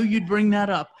 yeah. I knew you'd bring that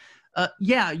up.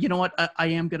 Yeah, you know what? I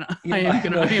am gonna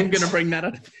bring that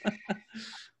up.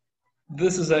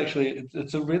 This is actually,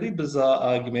 it's a really bizarre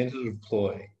argumentative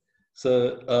ploy.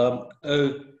 So,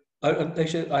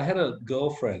 I had a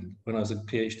girlfriend when I was a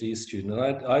PhD student,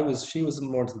 and she was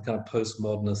more into the kind of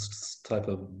postmodernist type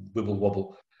of wibble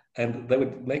wobble, and they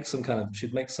would make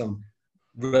she'd make some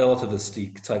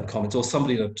relativistic type comments, or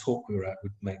somebody in a talk we were at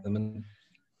would make them, and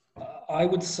I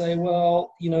would say,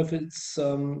 well, if it's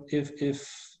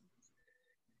if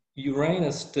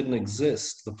Uranus didn't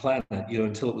exist, the planet,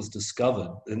 until it was discovered,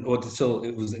 or until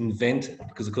it was invented,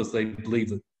 because of course they believe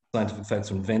that scientific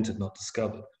facts are invented, not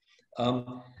discovered.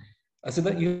 I said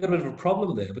that you have a bit of a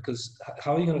problem there, because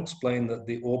how are you going to explain that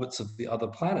the orbits of the other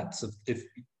planets if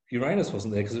Uranus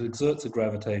wasn't there, because it exerts a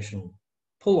gravitational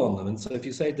pull on them, and so if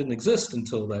you say it didn't exist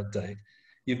until that date,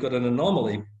 you've got an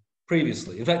anomaly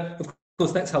previously. In fact, of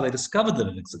course, that's how they discovered that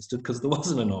it existed, because there was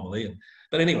an anomaly.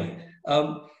 But anyway,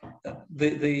 I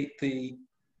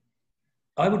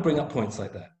would bring up points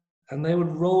like that, and they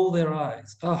would roll their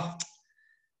eyes. Oh,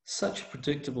 such a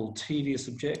predictable, tedious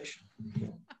objection.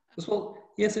 Well,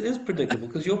 yes, it is predictable,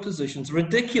 because your position's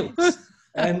ridiculous,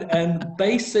 and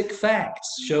basic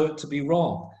facts show it to be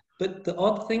wrong. But the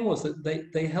odd thing was that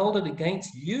they held it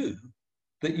against you,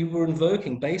 that you were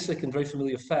invoking basic and very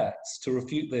familiar facts to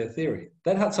refute their theory.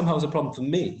 That somehow was a problem for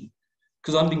me,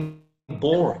 because I'm being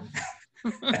boring.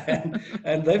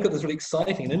 and they've got this really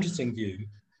exciting and interesting view.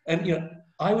 And,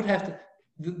 I would have to,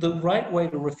 the right way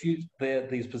to refute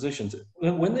these positions,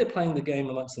 when they're playing the game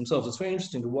amongst themselves, it's very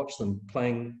interesting to watch them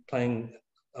playing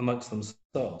amongst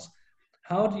themselves.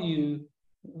 How do you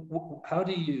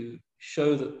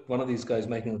show that one of these guys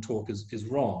making a talk is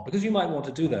wrong? Because you might want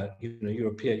to do that.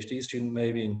 You're a PhD student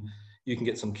maybe, and you can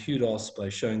get some kudos by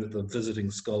showing that the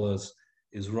visiting scholars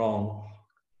is wrong.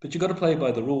 But you've got to play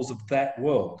by the rules of that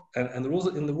world. And in the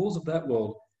rules of that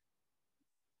world,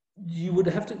 you would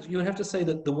have to say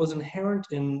that there was inherent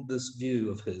in this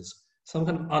view of his some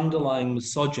kind of underlying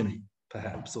misogyny,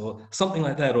 perhaps, or something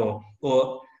like that, or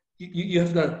you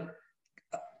have to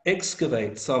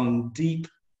excavate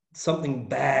something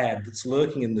bad that's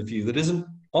lurking in the view that isn't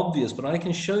obvious, but I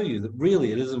can show you that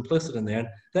really it is implicit in there. And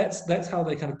that's how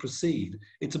they kind of proceed.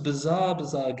 It's a bizarre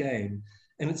game,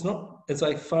 and it's not, as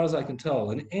far as I can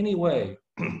tell, in any way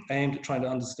aimed at trying to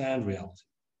understand reality.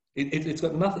 It's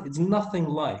got nothing. It's nothing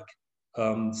like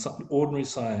some ordinary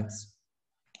science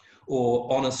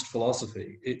or honest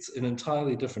philosophy. It's an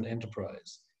entirely different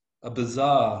enterprise, a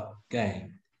bizarre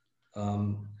game.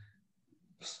 And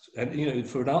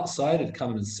for an outsider to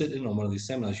come in and sit in on one of these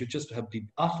seminars, you'd just be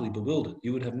utterly bewildered.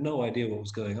 You would have no idea what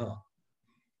was going on.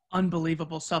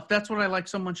 Unbelievable stuff. That's what I like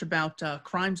so much about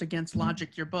Crimes Against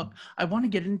Logic, your book. I want to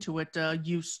get into it.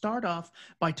 You start off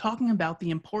by talking about the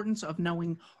importance of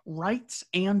knowing rights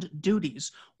and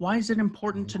duties. Why is it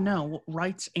important to know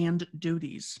rights and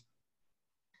duties?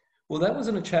 Well, that was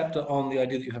in a chapter on the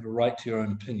idea that you have a right to your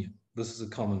own opinion. This is a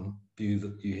common view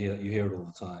that you hear it all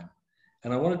the time.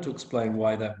 And I wanted to explain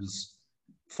why that was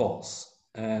false.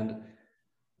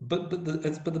 But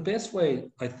the best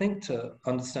way, I think, to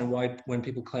understand why, when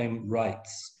people claim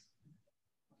rights,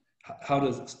 how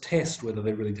to test whether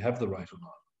they really have the right or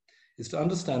not, is to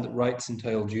understand that rights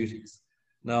entail duties.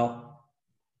 Now,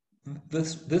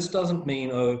 this doesn't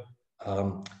mean,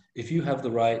 if you have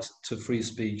the right to free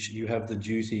speech, you have the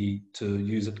duty to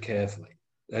use it carefully.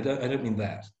 I don't mean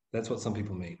that. That's what some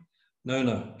people mean.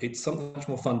 No. It's something much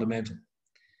more fundamental.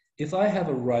 If I have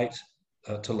a right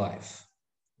to life,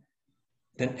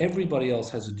 then everybody else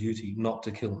has a duty not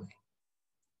to kill me.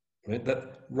 Right?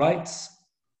 That rights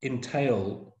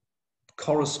entail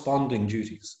corresponding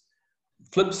duties,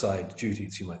 flip side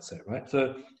duties, you might say, right?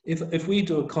 So if we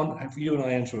do if you and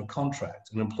I enter a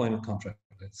contract, an employment contract,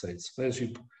 let's say, suppose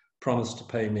you promise to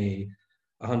pay me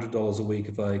 $100 a week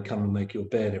if I come and make your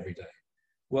bed every day.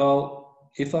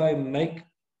 Well, if I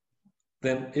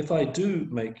do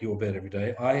make your bed every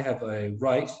day, I have a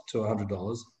right to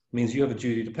 $100. Means you have a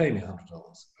duty to pay me $100.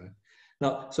 Right?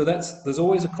 Now, so there's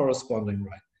always a corresponding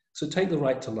right. So take the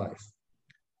right to life.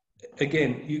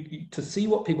 Again, to see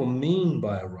what people mean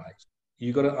by a right,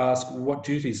 you've got to ask, what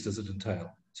duties does it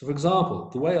entail? So, for example,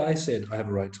 the way I said I have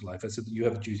a right to life, I said that you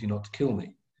have a duty not to kill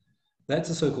me. That's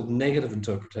a so-called negative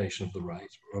interpretation of the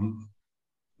right.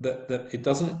 That it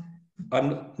doesn't.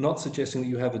 I'm not suggesting that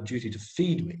you have a duty to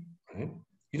feed me. Right?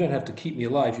 You don't have to keep me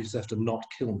alive. You just have to not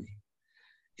kill me.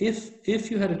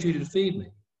 If you had a duty to feed me,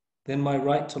 then my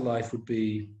right to life would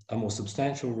be a more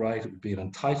substantial right. It would be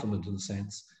an entitlement in a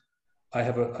sense. I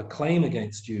have a claim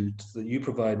against you that you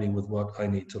provide me with what I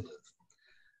need to live.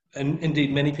 And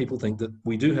indeed, many people think that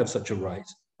we do have such a right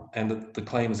and that the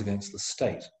claim is against the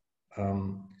state.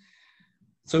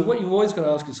 So what you've always got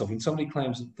to ask yourself, when somebody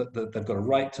claims that they've got a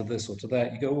right to this or to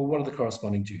that, you go, well, what are the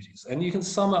corresponding duties? And you can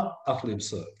sum up utterly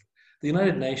absurd. The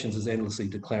United Nations is endlessly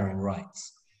declaring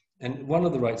rights. And one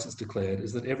of the rights it's declared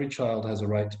is that every child has a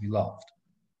right to be loved.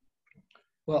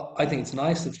 Well, I think it's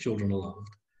nice if children are loved,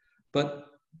 but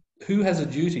who has a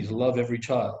duty to love every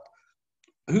child?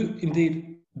 Who,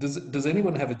 indeed, does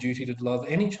anyone have a duty to love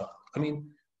any child? I mean,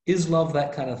 is love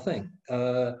that kind of thing?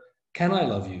 Can I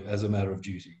love you as a matter of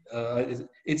duty?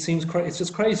 It seems it's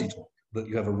just crazy talk that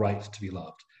you have a right to be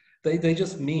loved. They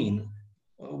just mean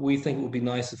we think it would be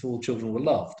nice if all children were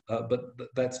loved, but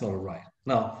that's not a right.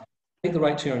 Now, take the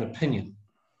right to your own opinion.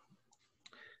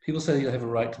 People say you have a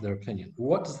right to their opinion.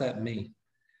 What does that mean?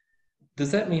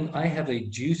 Does that mean I have a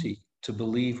duty to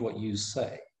believe what you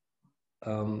say?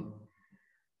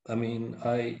 I mean,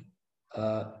 I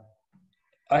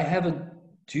have a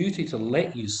duty to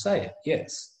let you say it,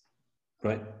 yes,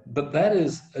 right? But that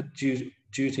is a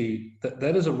duty,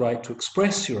 that is a right to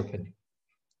express your opinion.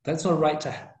 That's not a right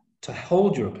to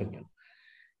hold your opinion.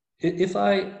 If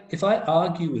I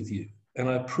argue with you and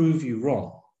I prove you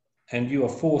wrong, and you are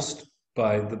forced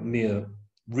by the mere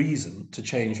reason to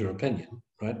change your opinion,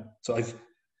 right? So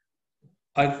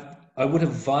I would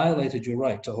have violated your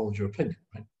right to hold your opinion,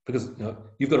 right? Because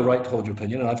you've got a right to hold your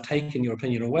opinion, and I've taken your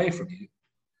opinion away from you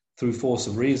through force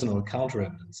of reason or counter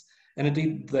evidence. And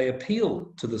indeed, they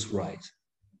appeal to this right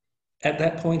at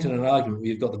that point in an argument where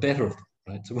you've got the better of them,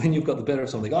 right? So when you've got the better of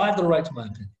something, I've got a right to my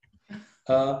opinion.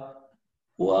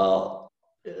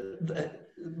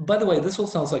 By the way, this all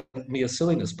sounds like mere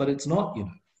silliness, but it's not.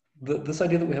 This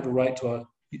idea that we have a right to our.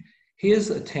 Here's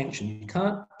a tension.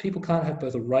 People can't have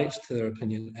both a right to their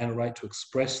opinion and a right to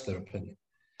express their opinion.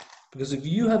 Because if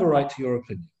you have a right to your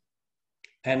opinion,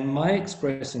 and my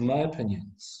expressing my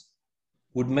opinions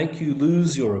would make you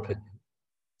lose your opinion,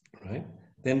 right?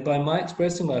 Then by my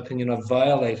expressing my opinion, I've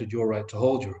violated your right to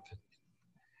hold your opinion.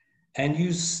 And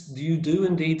you do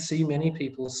indeed see many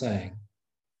people saying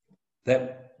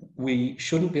that we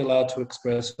shouldn't be allowed to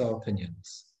express our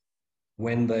opinions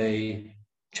when they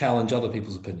challenge other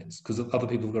people's opinions, because other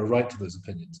people have got a right to those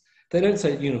opinions. They don't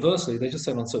say it universally, they just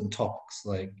say it on certain topics,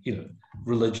 like,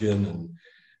 religion and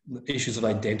issues of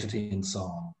identity and so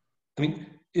on. I mean,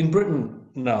 in Britain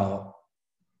now,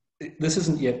 this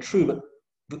isn't yet true, but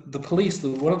the police,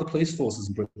 one of the police forces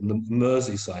in Britain, the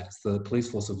Merseyside, it's the police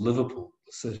force of Liverpool,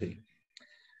 the city.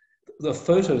 The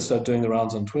photos started doing the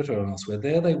rounds on Twitter and elsewhere.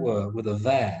 There they were with a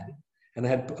van, and they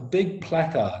had a big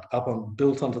placard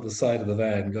built onto the side of the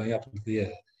van going up into the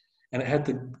air. And it had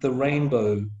the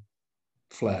rainbow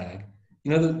flag.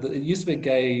 It used to be a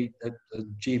gay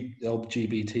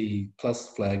LGBT plus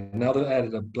flag. Now they've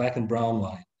added a black and brown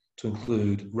line to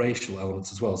include racial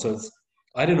elements as well. So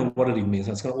I don't know what it even means.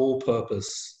 It's an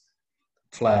all-purpose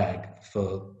flag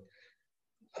for,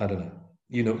 I don't know.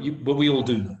 But we all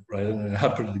do know, right? I don't know how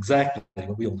to put it exactly,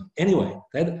 but we all know. Anyway,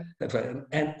 that flag.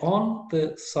 And on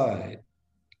the side,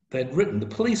 the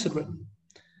police had written,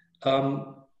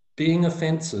 being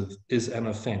offensive is an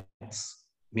offense,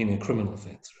 meaning a criminal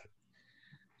offense.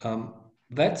 Right?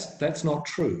 That's not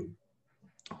true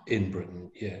in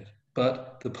Britain yet,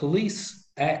 but the police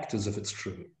act as if it's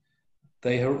true.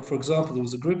 For example, there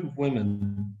was a group of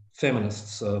women,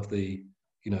 feminists of the,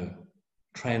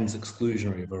 trans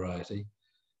exclusionary variety,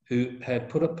 who had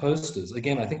put up posters,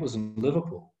 again, I think it was in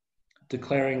Liverpool,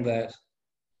 declaring that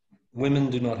women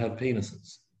do not have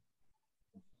penises.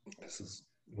 This is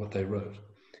what they wrote.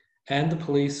 And the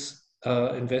police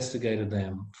investigated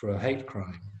them for a hate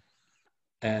crime.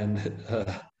 And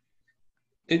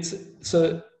it's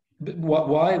so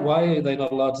why are they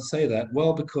not allowed to say that?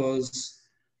 Well, because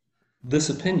this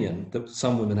opinion that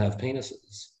some women have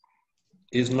penises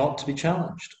is not to be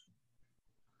challenged.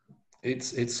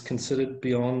 It's considered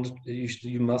beyond,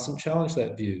 you mustn't challenge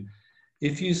that view.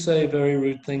 If you say very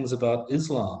rude things about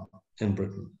Islam in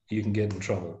Britain, you can get in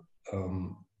trouble.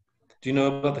 Do you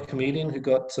know about the comedian who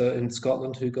got in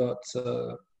Scotland who got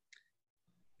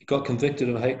convicted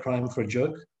of a hate crime for a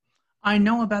joke? I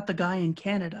know about the guy in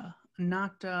Canada,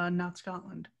 not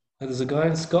Scotland. There's a guy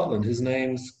in Scotland.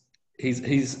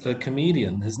 He's a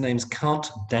comedian. His name's Count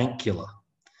Dankula.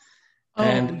 Oh,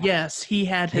 and yes, he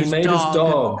had his made dog. his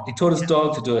dog. He taught his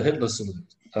dog to do a Hitler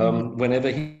salute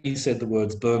whenever he said the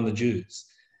words "burn the Jews."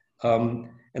 And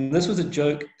this was a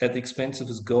joke at the expense of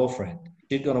his girlfriend.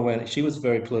 She'd gone away, and she was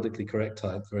very politically correct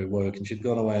type, very woke, and she'd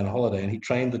gone away on a holiday, and he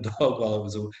trained the dog while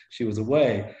she was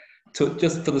away,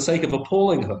 just for the sake of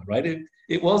appalling her. Right?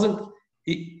 It wasn't.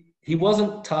 He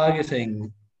wasn't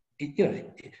targeting.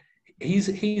 He's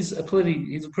a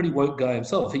pretty woke guy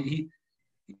himself.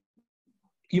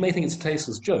 You may think it's a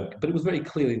tasteless joke, but it was very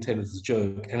clearly intended as a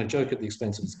joke, and a joke at the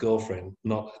expense of his girlfriend,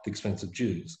 not at the expense of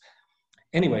Jews.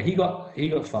 Anyway, he got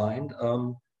fined.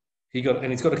 He's got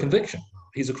a conviction.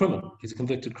 He's a criminal. He's a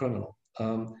convicted criminal.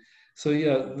 So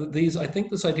yeah, I think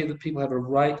this idea that people have a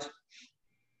right.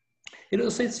 It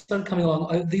started coming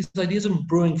along. These ideas have been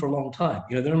brewing for a long time.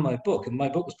 They're in my book, and my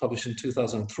book was published in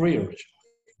 2003 originally,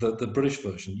 the British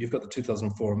version. You've got the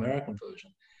 2004 American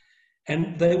version,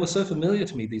 and they were so familiar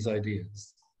to me, these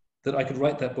ideas, that I could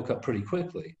write that book up pretty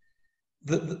quickly.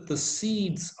 The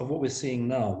seeds of what we're seeing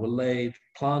now were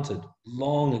planted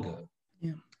long ago.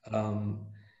 Yeah.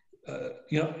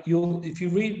 If you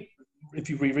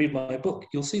reread my book,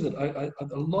 you'll see that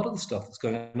a lot of the stuff that's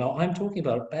going on now, I'm talking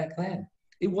about it back then.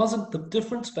 It wasn't, the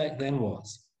difference back then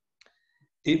was,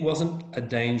 it wasn't a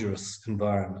dangerous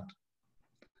environment.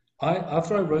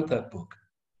 After I wrote that book,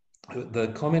 the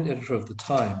comment editor of the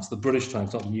Times, the British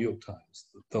Times, not the New York Times,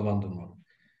 the London one,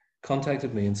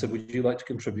 contacted me and said, would you like to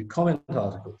contribute comment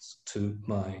articles to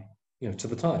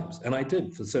the Times? And I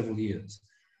did for several years.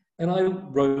 And I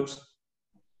wrote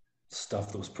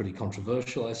stuff that was pretty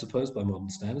controversial, I suppose, by modern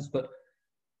standards, but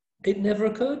it never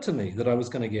occurred to me that I was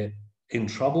going to get in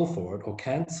trouble for it or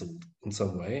cancelled in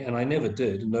some way. And I never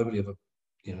did, and nobody ever,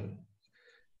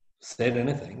 said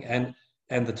anything. And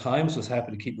the Times was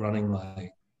happy to keep running my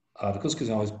articles because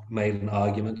I always made an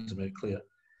argument to make it clear.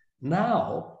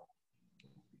 Now,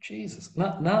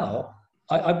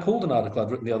 I pulled an article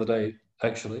I'd written the other day,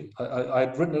 actually.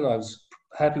 I'd written it, I was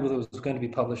happy with it, it was going to be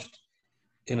published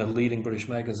in a leading British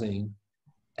magazine.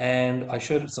 And I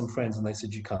showed it to some friends and they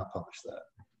said, you can't publish that.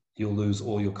 You'll lose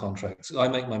all your contracts. I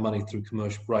make my money through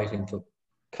commercial writing for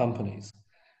companies.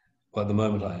 Well, at the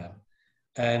moment I am.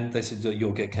 And they said,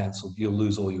 you'll get cancelled. You'll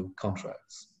lose all your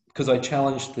contracts. Because I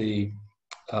challenged the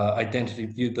identity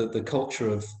view, the culture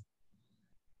of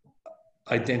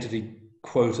identity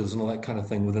quotas and all that kind of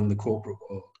thing within the corporate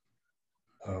world.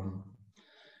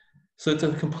 So it's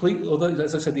a complete, although,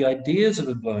 as I said, the ideas have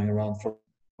been blowing around for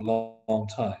a long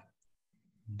time,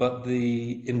 but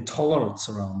the intolerance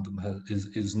around them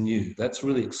is new. That's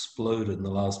really exploded in the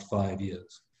last 5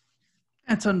 years.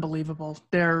 That's unbelievable.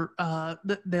 They'll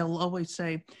always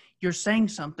say, you're saying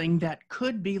something that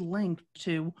could be linked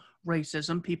to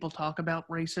racism. People talk about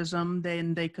racism,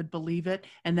 then they could believe it,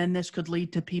 and then this could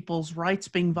lead to people's rights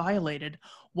being violated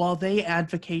while they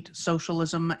advocate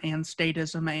socialism and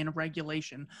statism and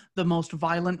regulation, the most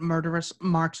violent, murderous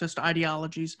Marxist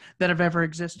ideologies that have ever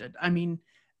existed. I mean,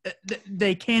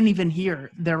 they can't even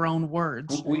hear their own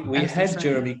words. We had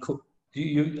Jeremy Cook.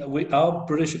 Our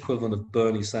British equivalent of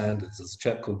Bernie Sanders is a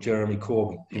chap called Jeremy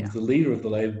Corbyn. He was the leader of the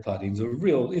Labour Party. He was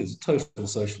a total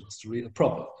socialist, a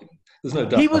proper. There's no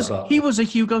doubt about it. He was a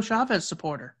Hugo Chavez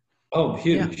supporter. Oh,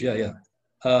 huge, yeah.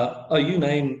 You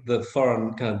name the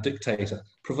foreign kind of dictator,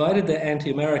 provided they're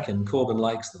anti-American, Corbyn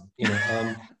likes them.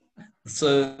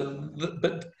 So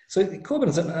Corbyn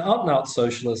is an out-and-out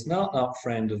socialist, an out-and-out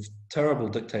friend of terrible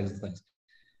dictators and things.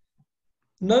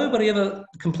 Nobody ever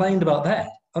complained about that.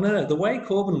 Oh, no. The way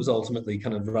Corbyn was ultimately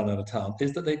kind of run out of town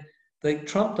is that they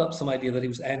trumped up some idea that he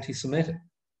was anti-Semitic,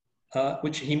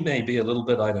 which he may be a little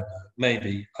bit, I don't know.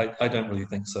 Maybe. I don't really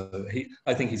think so.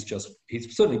 I think he's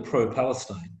certainly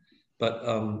pro-Palestine, but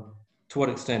to what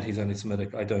extent he's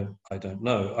anti-Semitic, I don't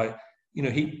know.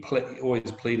 He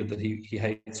always pleaded that he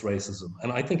hates racism,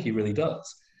 and I think he really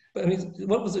does. But I mean,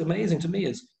 what was amazing to me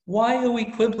is, why are we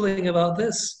quibbling about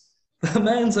this? The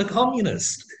man's a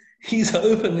communist. He's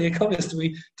openly a communist.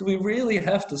 Do we really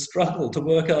have to struggle to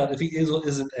work out if he is or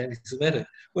isn't anti-Semitic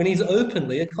when he's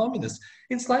openly a communist?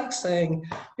 It's like saying,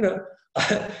 you know,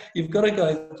 you've got a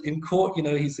guy in court, you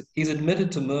know, he's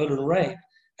admitted to murder and rape,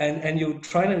 and you're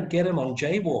trying to get him on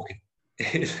jaywalking.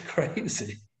 It's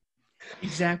crazy.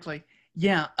 Exactly.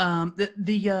 Yeah.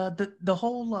 The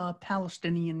whole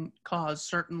Palestinian cause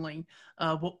certainly.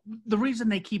 Well, the reason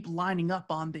they keep lining up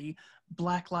on the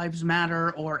Black Lives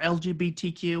Matter or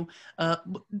LGBTQ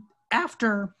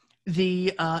after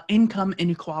the income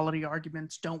inequality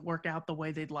arguments don't work out the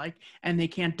way they'd like, and they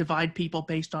can't divide people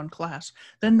based on class,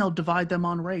 then they'll divide them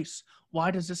on race.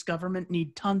 Why does this government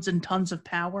need tons and tons of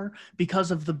power?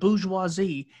 Because of the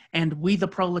bourgeoisie, and we, the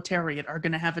proletariat, are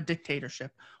going to have a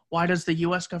dictatorship. Why does the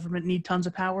US government need tons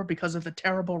of power? Because of the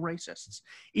terrible racists.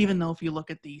 Even though if you look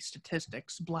at the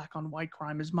statistics, black on white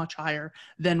crime is much higher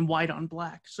than white on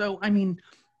black. So, I mean,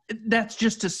 that's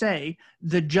just to say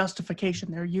the justification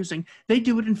they're using. They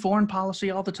do it in foreign policy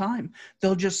all the time.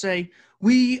 They'll just say,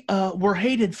 we're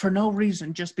hated for no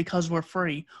reason just because we're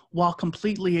free, while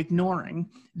completely ignoring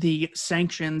the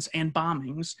sanctions and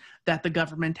bombings that the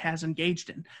government has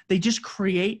engaged in. They just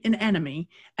create an enemy,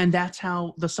 and that's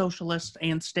how the socialists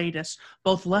and statists,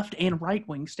 both left and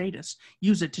right-wing statists,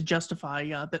 use it to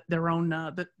justify their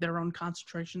own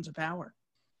concentrations of power.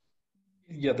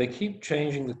 Yeah, they keep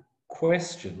changing the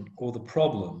question or the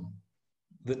problem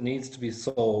that needs to be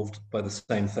solved by the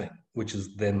same thing, which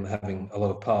is them having a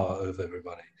lot of power over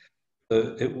everybody.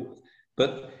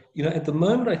 But you know, at the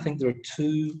moment, I think there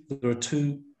are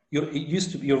two.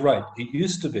 You're right. It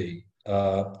used to be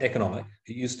economic.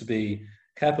 It used to be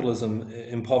capitalism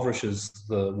impoverishes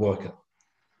the worker.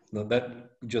 That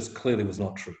just clearly was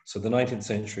not true. So the 19th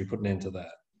century put an end to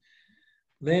that.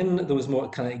 Then there was more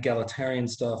kind of egalitarian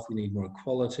stuff. We need more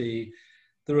equality.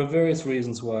 There are various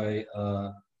reasons why.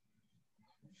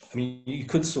 I mean, you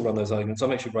could still run those arguments.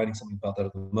 I'm actually writing something about that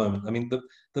at the moment. I mean,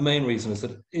 the main reason is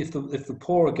that if the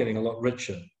poor are getting a lot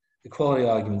richer, equality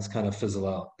arguments kind of fizzle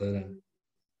out. They don't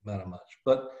matter much.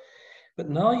 But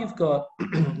now you've got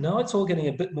now it's all getting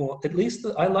a bit more. At least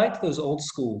I liked those old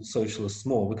school socialists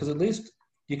more because at least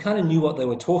you kind of knew what they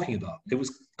were talking about. It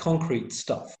was concrete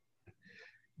stuff.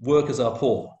 Workers are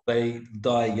poor. They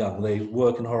die young. They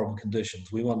work in horrible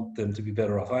conditions. We want them to be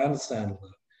better off. I understand all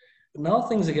that. But now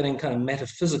things are getting kind of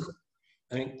metaphysical.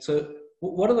 I mean, so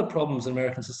what are the problems in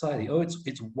American society? Oh, it's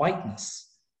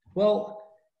whiteness. Well,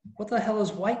 what the hell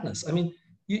is whiteness? I mean,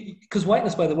 because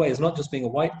whiteness, by the way, is not just being a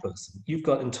white person. You've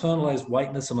got internalized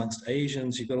whiteness amongst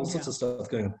Asians. You've got all sorts of stuff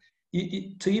going on.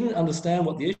 To even understand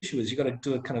what the issue is, you got to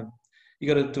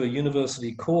do a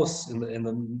university course in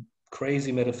the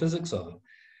crazy metaphysics of it.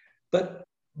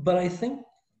 But I think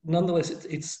nonetheless,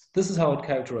 this is how I'd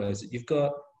characterize it. You've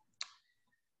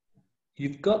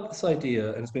got this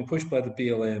idea, and it's been pushed by the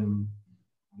BLM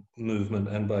movement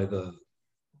and by the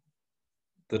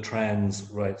trans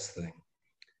rights thing,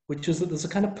 which is that there's a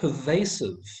kind of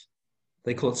pervasive,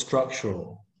 they call it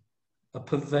structural, a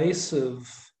pervasive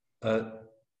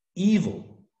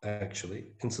evil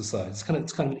actually in society. It's kind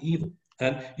of an evil,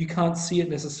 and you can't see it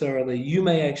necessarily. You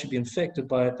may actually be infected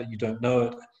by it, but you don't know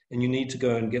it. And you need to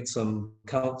go and get some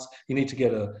counts. You need to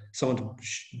get someone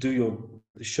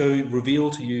to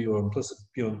reveal to you your implicit,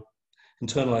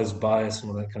 internalized bias and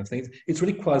all that kind of thing. It's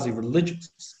really quasi-religious.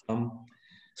 So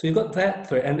you've got that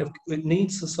threat, and it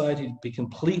needs society to be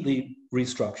completely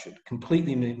restructured,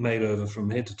 completely made over from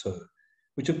head to toe,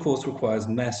 which of course requires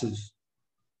massive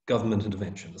government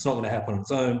intervention. It's not going to happen on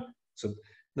its own. So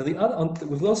now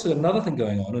we've also got another thing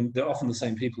going on, and they're often the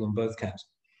same people in both camps.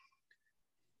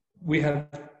 We have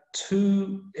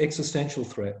two existential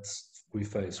threats we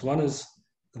face. One is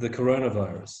the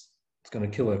coronavirus. It's going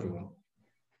to kill everyone.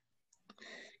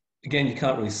 Again, you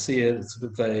can't really see it. It's a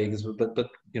bit vague, but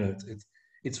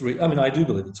it's real. I mean, I do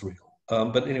believe it's real.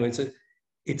 But anyway,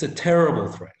 it's a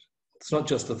terrible threat. It's not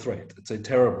just a threat. It's a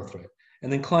terrible threat.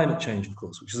 And then climate change, of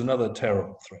course, which is another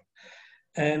terrible threat.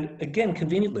 And again,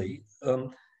 conveniently,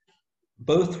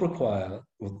 both require,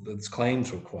 or its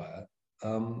claims require,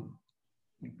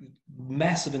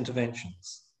 massive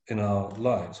interventions in our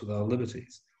lives with our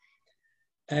liberties.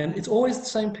 And it's always the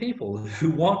same people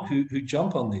who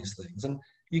jump on these things. And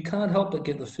you can't help but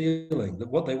get the feeling that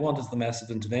what they want is the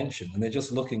massive intervention, and they're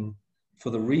just looking for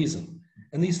the reason.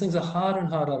 And these things are harder and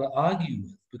harder to argue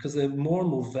with because they're more and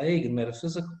more vague and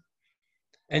metaphysical.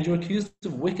 And you're accused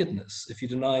of wickedness if you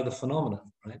deny the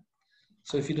phenomenon, right?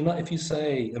 So if you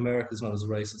say America's not as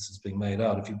racist as being made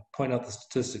out, if you point out the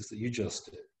statistics that you just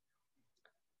did,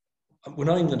 we're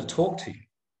not even going to talk to you.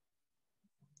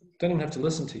 Don't even have to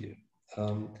listen to you.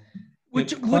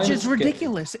 Which is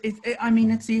ridiculous. I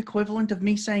mean, it's the equivalent of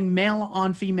me saying male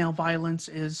on female violence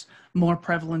is more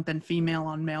prevalent than female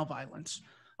on male violence.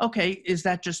 Okay, is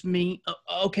that just me?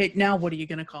 Okay, now what are you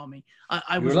going to call me?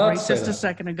 I was racist a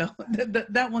second ago.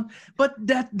 that one, but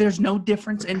there's no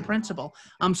difference in principle.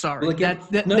 I'm sorry. Well, again,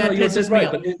 that pisses me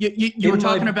off. You were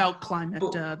talking about climate.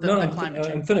 Book, climate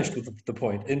change. I'm finished with the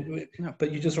point.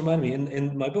 But you just remind me,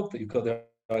 in my book that you've got there,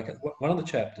 one of the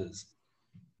chapters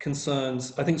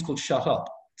concerns, I think it's called Shut Up.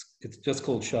 It's just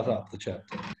called Shut Up, the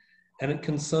chapter. And it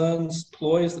concerns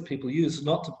ploys that people use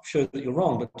not to show that you're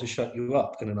wrong, but to shut you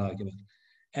up in an argument.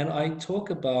 And I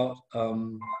talk about,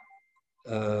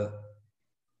 there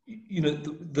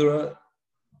are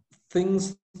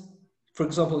things, for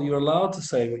example, you're allowed to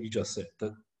say what you just said,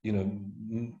 that,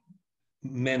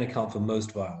 men account for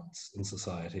most violence in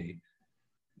society.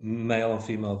 Male and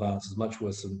female violence is much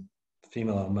worse than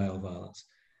female and male violence.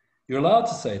 You're allowed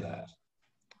to say that.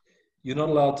 You're not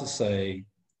allowed to say,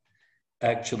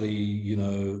 actually,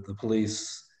 the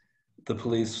police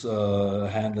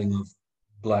handling of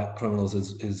black criminals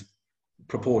is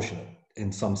proportionate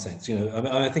in some sense.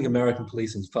 I think American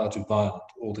policing is far too violent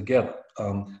altogether,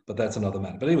 but that's another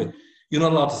matter. But anyway, you're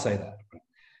not allowed to say that.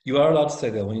 You are allowed to say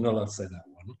that one. You're not allowed to say that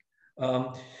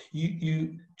one.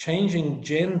 You changing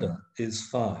gender is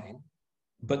fine,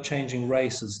 but changing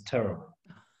race is terrible.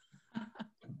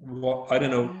 I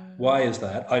don't know why is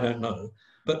that. I don't know.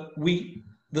 But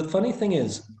the funny thing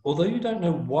is, although you don't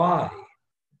know why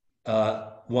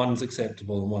one's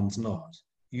acceptable and one's not,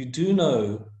 you do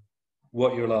know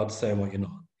what you're allowed to say and what you're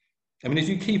not. I mean, if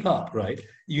you keep up, right,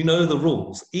 you know the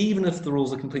rules. Even if the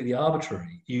rules are completely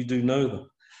arbitrary, you do know them.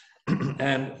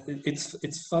 And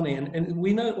it's funny. And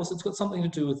we know also it's got something to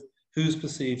do with who's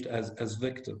perceived as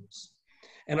victims.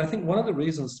 And I think one of the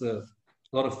reasons that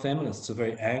a lot of feminists are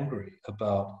very angry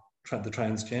about the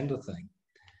transgender thing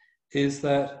is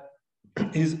that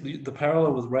the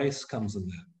parallel with race comes in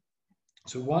there.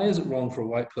 So why is it wrong for a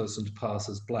white person to pass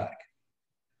as black?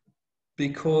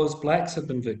 Because blacks have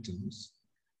been victims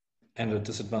and are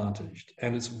disadvantaged.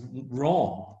 And it's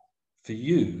wrong for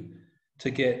you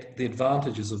to get the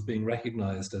advantages of being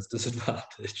recognized as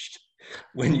disadvantaged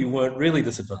when you weren't really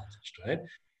disadvantaged, right?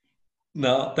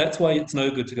 Now, that's why it's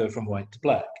no good to go from white to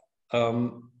black.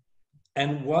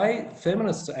 And why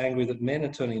feminists are angry that men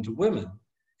are turning into women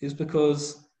is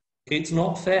because it's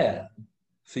not fair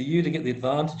for you to get the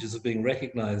advantages of being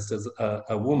recognized as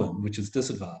a woman, which is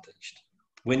disadvantaged,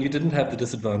 when you didn't have the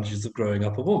disadvantages of growing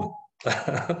up a woman.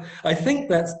 I think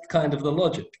that's kind of the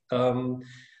logic.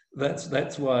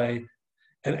 That's why,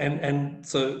 and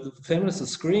so the feminists are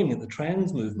screaming that the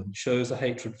trans movement shows a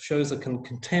hatred, shows a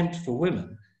contempt for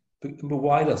women. But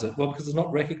why does it? Well, because it's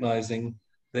not recognizing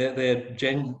their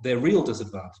real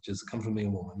disadvantages that come from being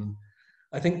a woman. And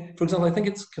I think, for example, I think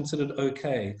it's considered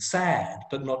okay, sad,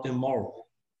 but not immoral,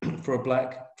 for a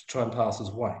black to try and pass as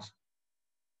white.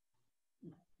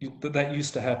 That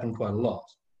used to happen quite a lot.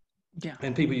 Yeah.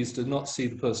 And people used to not see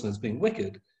the person as being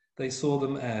wicked. They saw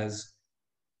them as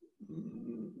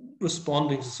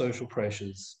responding to social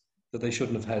pressures that they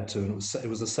shouldn't have had to, and it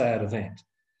was a sad event.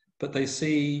 But they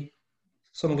see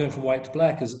someone going from white to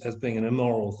black as being an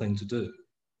immoral thing to do,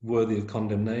 worthy of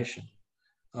condemnation.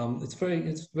 It's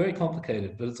very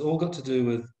complicated, but it's all got to do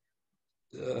with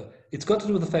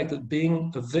the fact that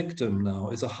being a victim now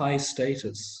is a high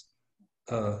status.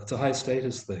 It's a high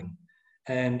status thing,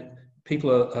 and people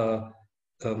are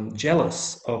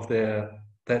jealous of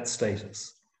that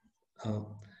status.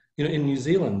 In New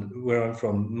Zealand, where I'm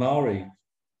from, Maori,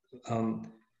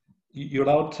 you're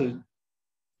allowed to.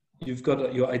 You've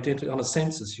got your identity on a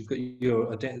census. You've got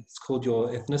it's called your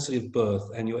ethnicity of birth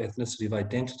and your ethnicity of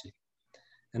identity.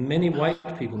 And many white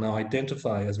people now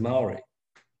identify as Maori.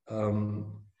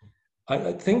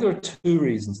 I think there are two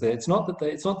reasons there. It's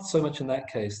not so much in that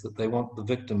case that they want the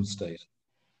victim state.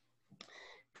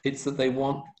 It's that they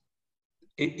want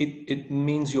it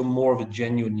means you're more of a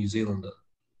genuine New Zealander.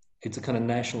 It's a kind of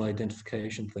national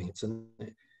identification thing. It's an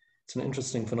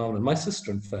interesting phenomenon. My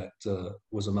sister, in fact,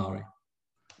 was a Maori.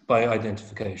 By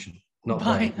identification, not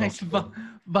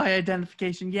by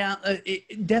identification. Yeah,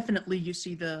 definitely. You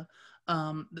see the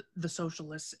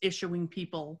socialists issuing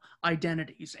people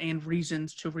identities and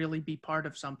reasons to really be part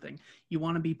of something. You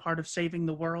want to be part of saving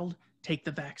the world? Take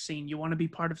the vaccine. You want to be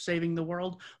part of saving the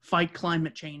world? Fight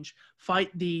climate change.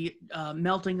 Fight the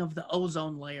melting of the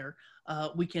ozone layer.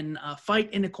 We can fight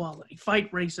inequality,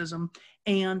 fight racism,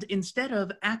 and instead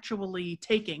of actually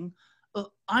taking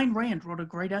Ayn Rand wrote a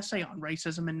great essay on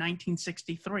racism in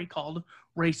 1963 called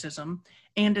Racism,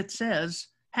 and it says,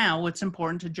 how it's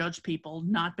important to judge people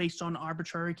not based on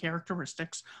arbitrary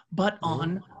characteristics, but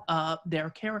on their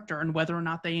character and whether or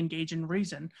not they engage in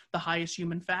reason, the highest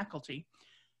human faculty.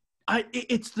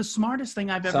 It's the smartest thing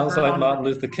I've ever heard. Sounds like Martin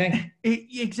Luther King.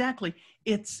 Exactly.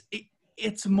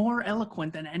 It's more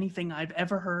eloquent than anything I've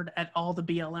ever heard at all the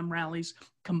BLM rallies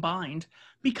combined,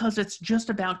 because it's just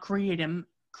about creating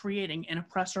an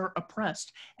oppressor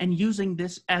oppressed and using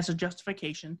this as a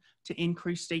justification to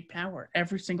increase state power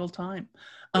every single time.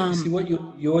 You see, what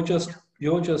you're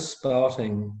just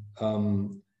spouting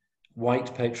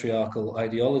white patriarchal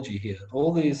ideology here.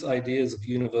 All these ideas of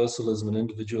universalism and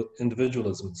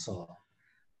individualism and so on.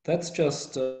 That's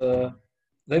just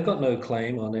they've got no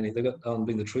claim on on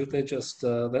being the truth. They're just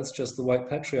that's just the white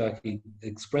patriarchy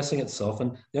expressing itself.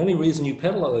 And the only reason you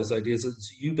peddle all those ideas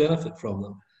is you benefit from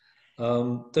them.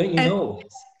 Don't you know?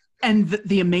 And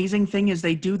the amazing thing is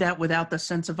they do that without the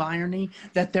sense of irony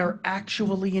that they're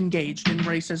actually engaged in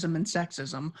racism and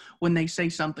sexism when they say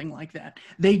something like that.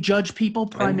 They judge people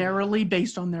primarily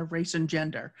based on their race and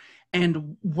gender.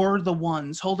 And we're the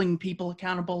ones holding people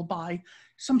accountable by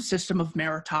some system of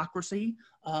meritocracy,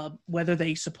 whether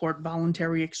they support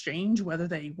voluntary exchange, whether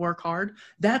they work hard.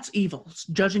 That's evil.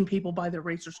 Judging people by their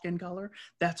race or skin color,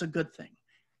 that's a good thing.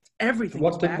 Everything.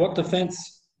 What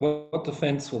defense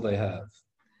will they have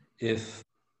if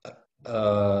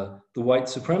the white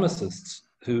supremacists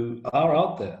who are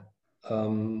out there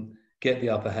get the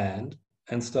upper hand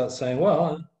and start saying,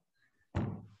 well,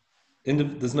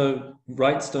 there's no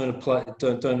rights don't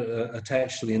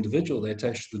attach to the individual, they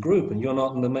attach to the group, and you're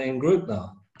not in the main group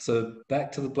now, so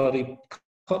back to the bloody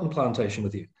cotton plantation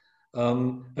with you. I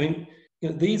mean,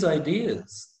 these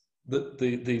ideas,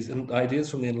 these ideas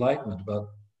from the Enlightenment about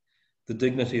the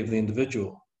dignity of the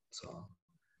individual, so on,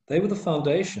 they were the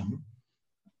foundation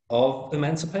of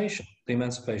emancipation, the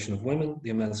emancipation of women, the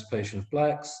emancipation of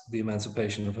blacks, the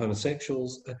emancipation of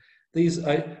homosexuals.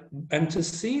 And to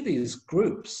see these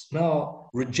groups now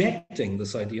rejecting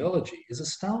this ideology is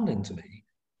astounding to me,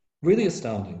 really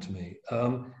astounding to me.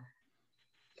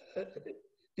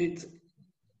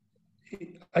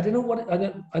 I don't know what,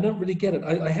 I don't really get it.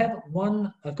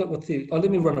 I've got what theory. Oh,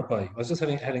 let me run it by you. I was just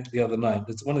having it the other night.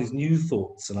 It's one of these new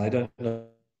thoughts, and I don't know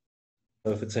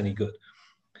if it's any good.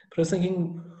 But I was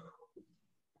thinking,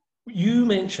 you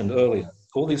mentioned earlier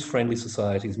all these friendly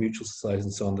societies, mutual societies,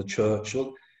 and so on, the church,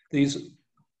 these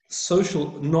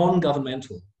social,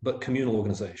 non-governmental, but communal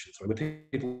organizations, right, where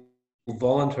people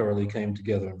voluntarily came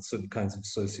together in certain kinds of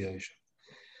association.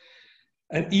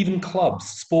 And even clubs,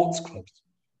 sports clubs.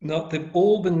 Now, they've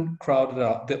all been crowded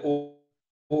out. They're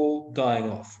all dying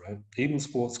off, right? Even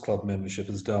sports club membership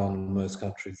is down in most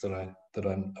countries that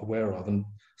I'm aware of. And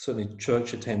certainly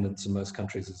church attendance in most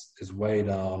countries is way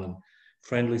down, and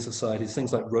friendly societies,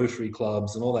 things like Rotary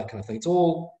clubs and all that kind of thing, it's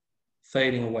all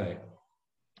fading away.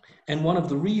 And one of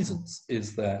the reasons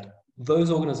is that those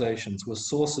organizations were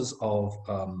sources of,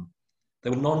 they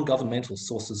were non-governmental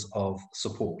sources of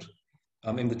support.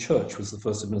 I mean, the church was the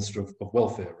first administrator of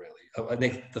welfare, really,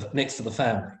 next to the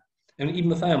family. And even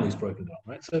the family's broken down,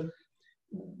 right? So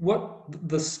what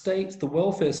the state, the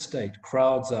welfare state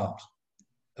crowds out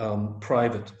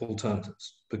private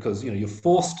alternatives, because you're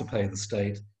forced to pay the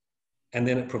state, and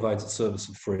then it provides its service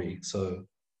for free. So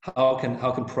how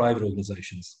can private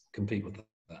organizations compete with that?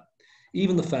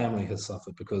 Even the family has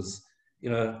suffered because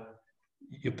your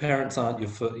parents aren't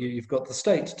you've got the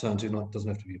state to turn to, it doesn't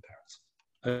have to be your parents.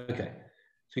 Okay,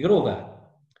 so you got all that.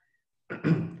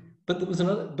 But there was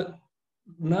another. But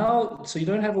now, so you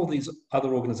don't have all these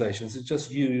other organizations. It's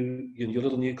just your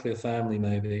little nuclear family,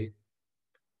 maybe.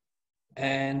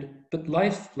 But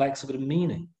life lacks a bit of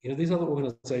meaning. These other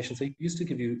organizations, they used to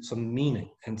give you some meaning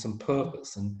and some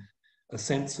purpose and a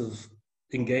sense of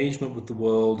engagement with the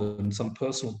world and some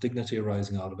personal dignity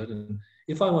arising out of it. And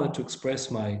if I wanted to express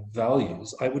my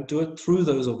values, I would do it through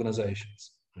those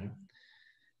organizations. Right?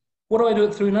 What do I do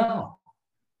it through now?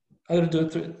 I got to do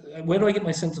it through, where do I get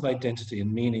my sense of identity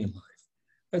and meaning in life?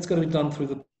 It's got to be done through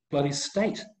the bloody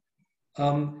state.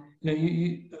 But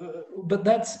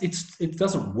it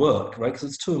doesn't work, right? Because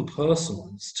it's too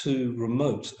impersonal, it's too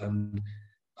remote, and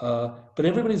but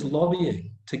everybody's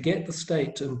lobbying to get the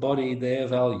state to embody their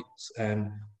values,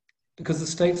 and because the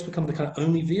state's become the kind of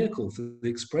only vehicle for the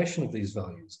expression of these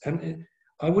values. And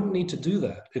I wouldn't need to do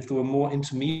that if there were more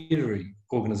intermediary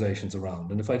organizations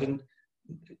around, and if I didn't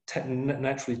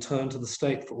naturally turn to the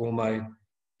state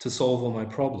to solve all my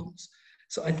problems.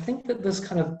 So I think that this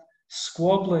kind of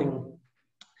squabbling.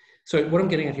 So what I'm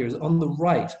getting at here is, on the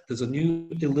right, there's a new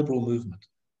illiberal movement.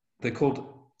 They're called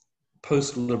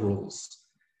post-liberals.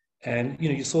 And,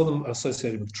 you saw them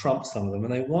associated with Trump, some of them,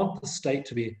 and they want the state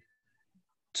to be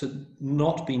to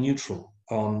not be neutral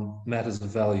on matters of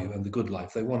value and the good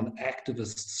life. They want an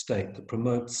activist state that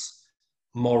promotes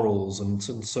morals and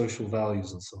social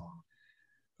values and so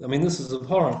on. I mean, this is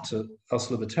abhorrent to us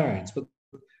libertarians, but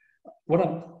what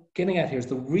I'm getting at here is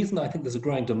the reason I think there's a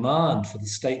growing demand for the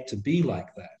state to be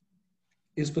like that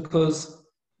is because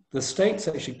the state's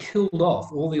actually killed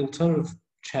off all the alternative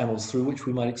channels through which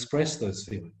we might express those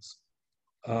feelings.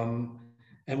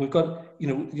 And we've got,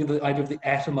 the idea of the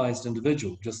atomized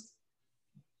individual, just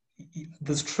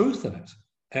there's truth in it.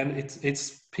 And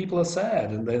it's people are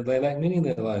sad and they lack meaning in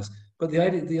their lives. But the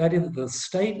idea that the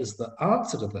state is the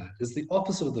answer to that is the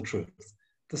opposite of the truth.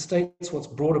 The state's what's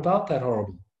brought about that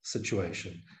horrible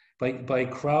situation by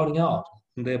crowding out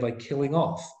and thereby killing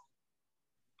off.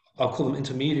 I'll call them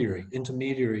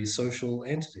intermediary social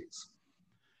entities.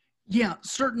 Yeah,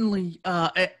 certainly.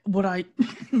 What I,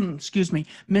 excuse me,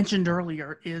 mentioned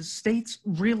earlier is states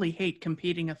really hate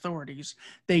competing authorities.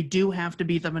 They do have to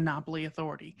be the monopoly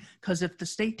authority, because if the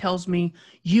state tells me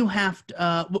you have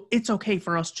to, it's okay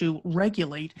for us to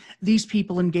regulate these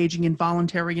people engaging in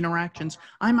voluntary interactions,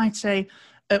 I might say,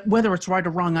 whether it's right or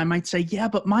wrong, I might say, yeah,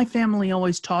 but my family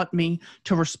always taught me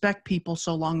to respect people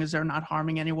so long as they're not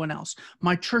harming anyone else.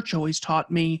 My church always taught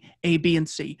me A, B, and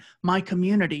C. My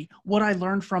community, what I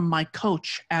learned from my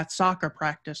coach at soccer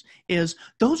practice is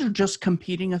those are just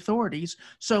competing authorities.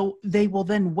 So they will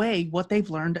then weigh what they've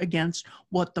learned against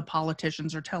what the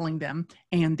politicians are telling them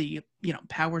and the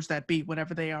powers that be,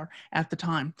 whatever they are at the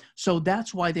time. So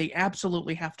that's why they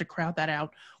absolutely have to crowd that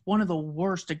out. One of the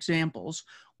worst examples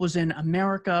was in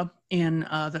America, in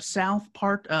the south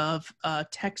part of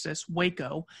Texas,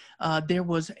 Waco. There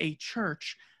was a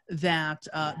church that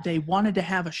they wanted to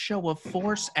have a show of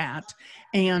force at,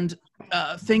 and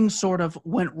things sort of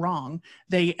went wrong.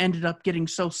 They ended up getting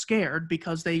so scared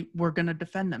because they were going to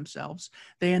defend themselves.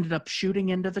 They ended up shooting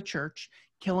into the church,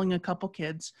 killing a couple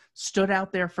kids, stood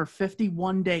out there for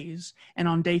 51 days, and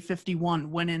on day 51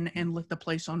 went in and lit the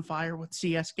place on fire with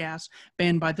CS gas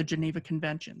banned by the Geneva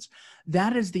Conventions.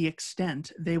 That is the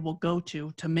extent they will go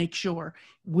to make sure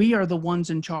we are the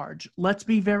ones in charge. Let's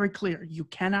be very clear. You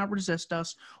cannot resist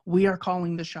us. We are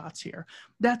calling the shots here.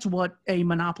 That's what a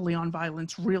monopoly on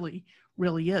violence really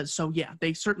is. So yeah,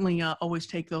 they certainly always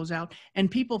take those out,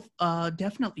 and people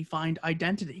definitely find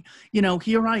identity.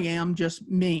 Here I am, just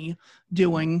me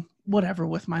doing whatever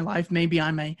with my life. Maybe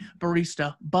I'm a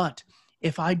barista, but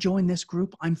if I join this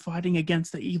group, I'm fighting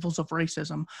against the evils of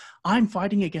racism. I'm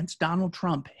fighting against Donald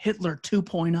Trump, Hitler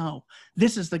 2.0.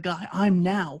 This is the guy. I'm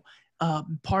now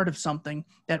part of something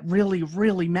that really,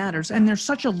 really matters. And there's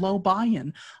such a low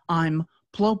buy-in. I'm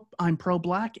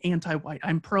pro-black, anti-white.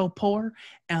 I'm pro-poor,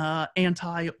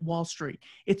 anti-Wall Street.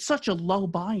 It's such a low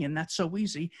buy-in. That's so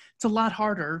easy. It's a lot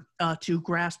harder to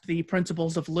grasp the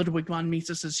principles of Ludwig von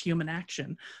Mises's human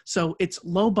action. So it's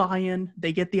low buy-in.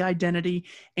 They get the identity,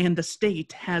 and the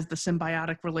state has the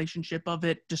symbiotic relationship of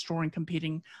it destroying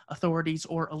competing authorities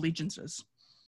or allegiances.